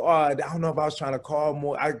 Tried to call. I don't know if I was trying to call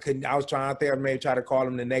more. I couldn't. I was trying. I think I maybe try to call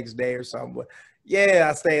him the next day or something. But yeah,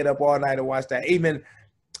 I stayed up all night to watch that. Even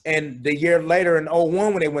and the year later in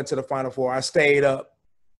 2001 when they went to the Final Four, I stayed up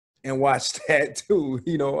and watched that too.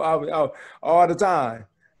 You know, I all the time.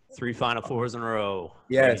 3 Final Fours in a row.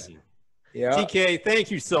 Yes. Crazy. Yeah. TK, thank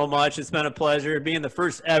you so much. It's been a pleasure being the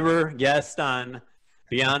first ever guest on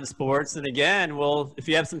Beyond Sports. And again, well, if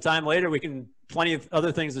you have some time later, we can plenty of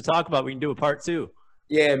other things to talk about. We can do a part 2.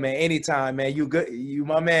 Yeah, man. Anytime, man. You good? You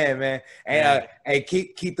my man, man. And hey,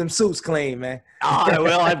 keep them suits clean, man. Oh, I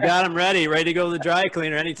will. I've got them ready to go to the dry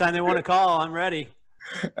cleaner. Anytime they want to call, I'm ready.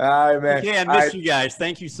 All right, man. Okay, I miss you guys.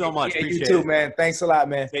 Thank you so much. Yeah, Appreciate you too, it. man. Thanks a lot,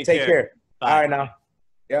 man. Take care. Bye. All right, now.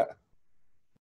 Yeah.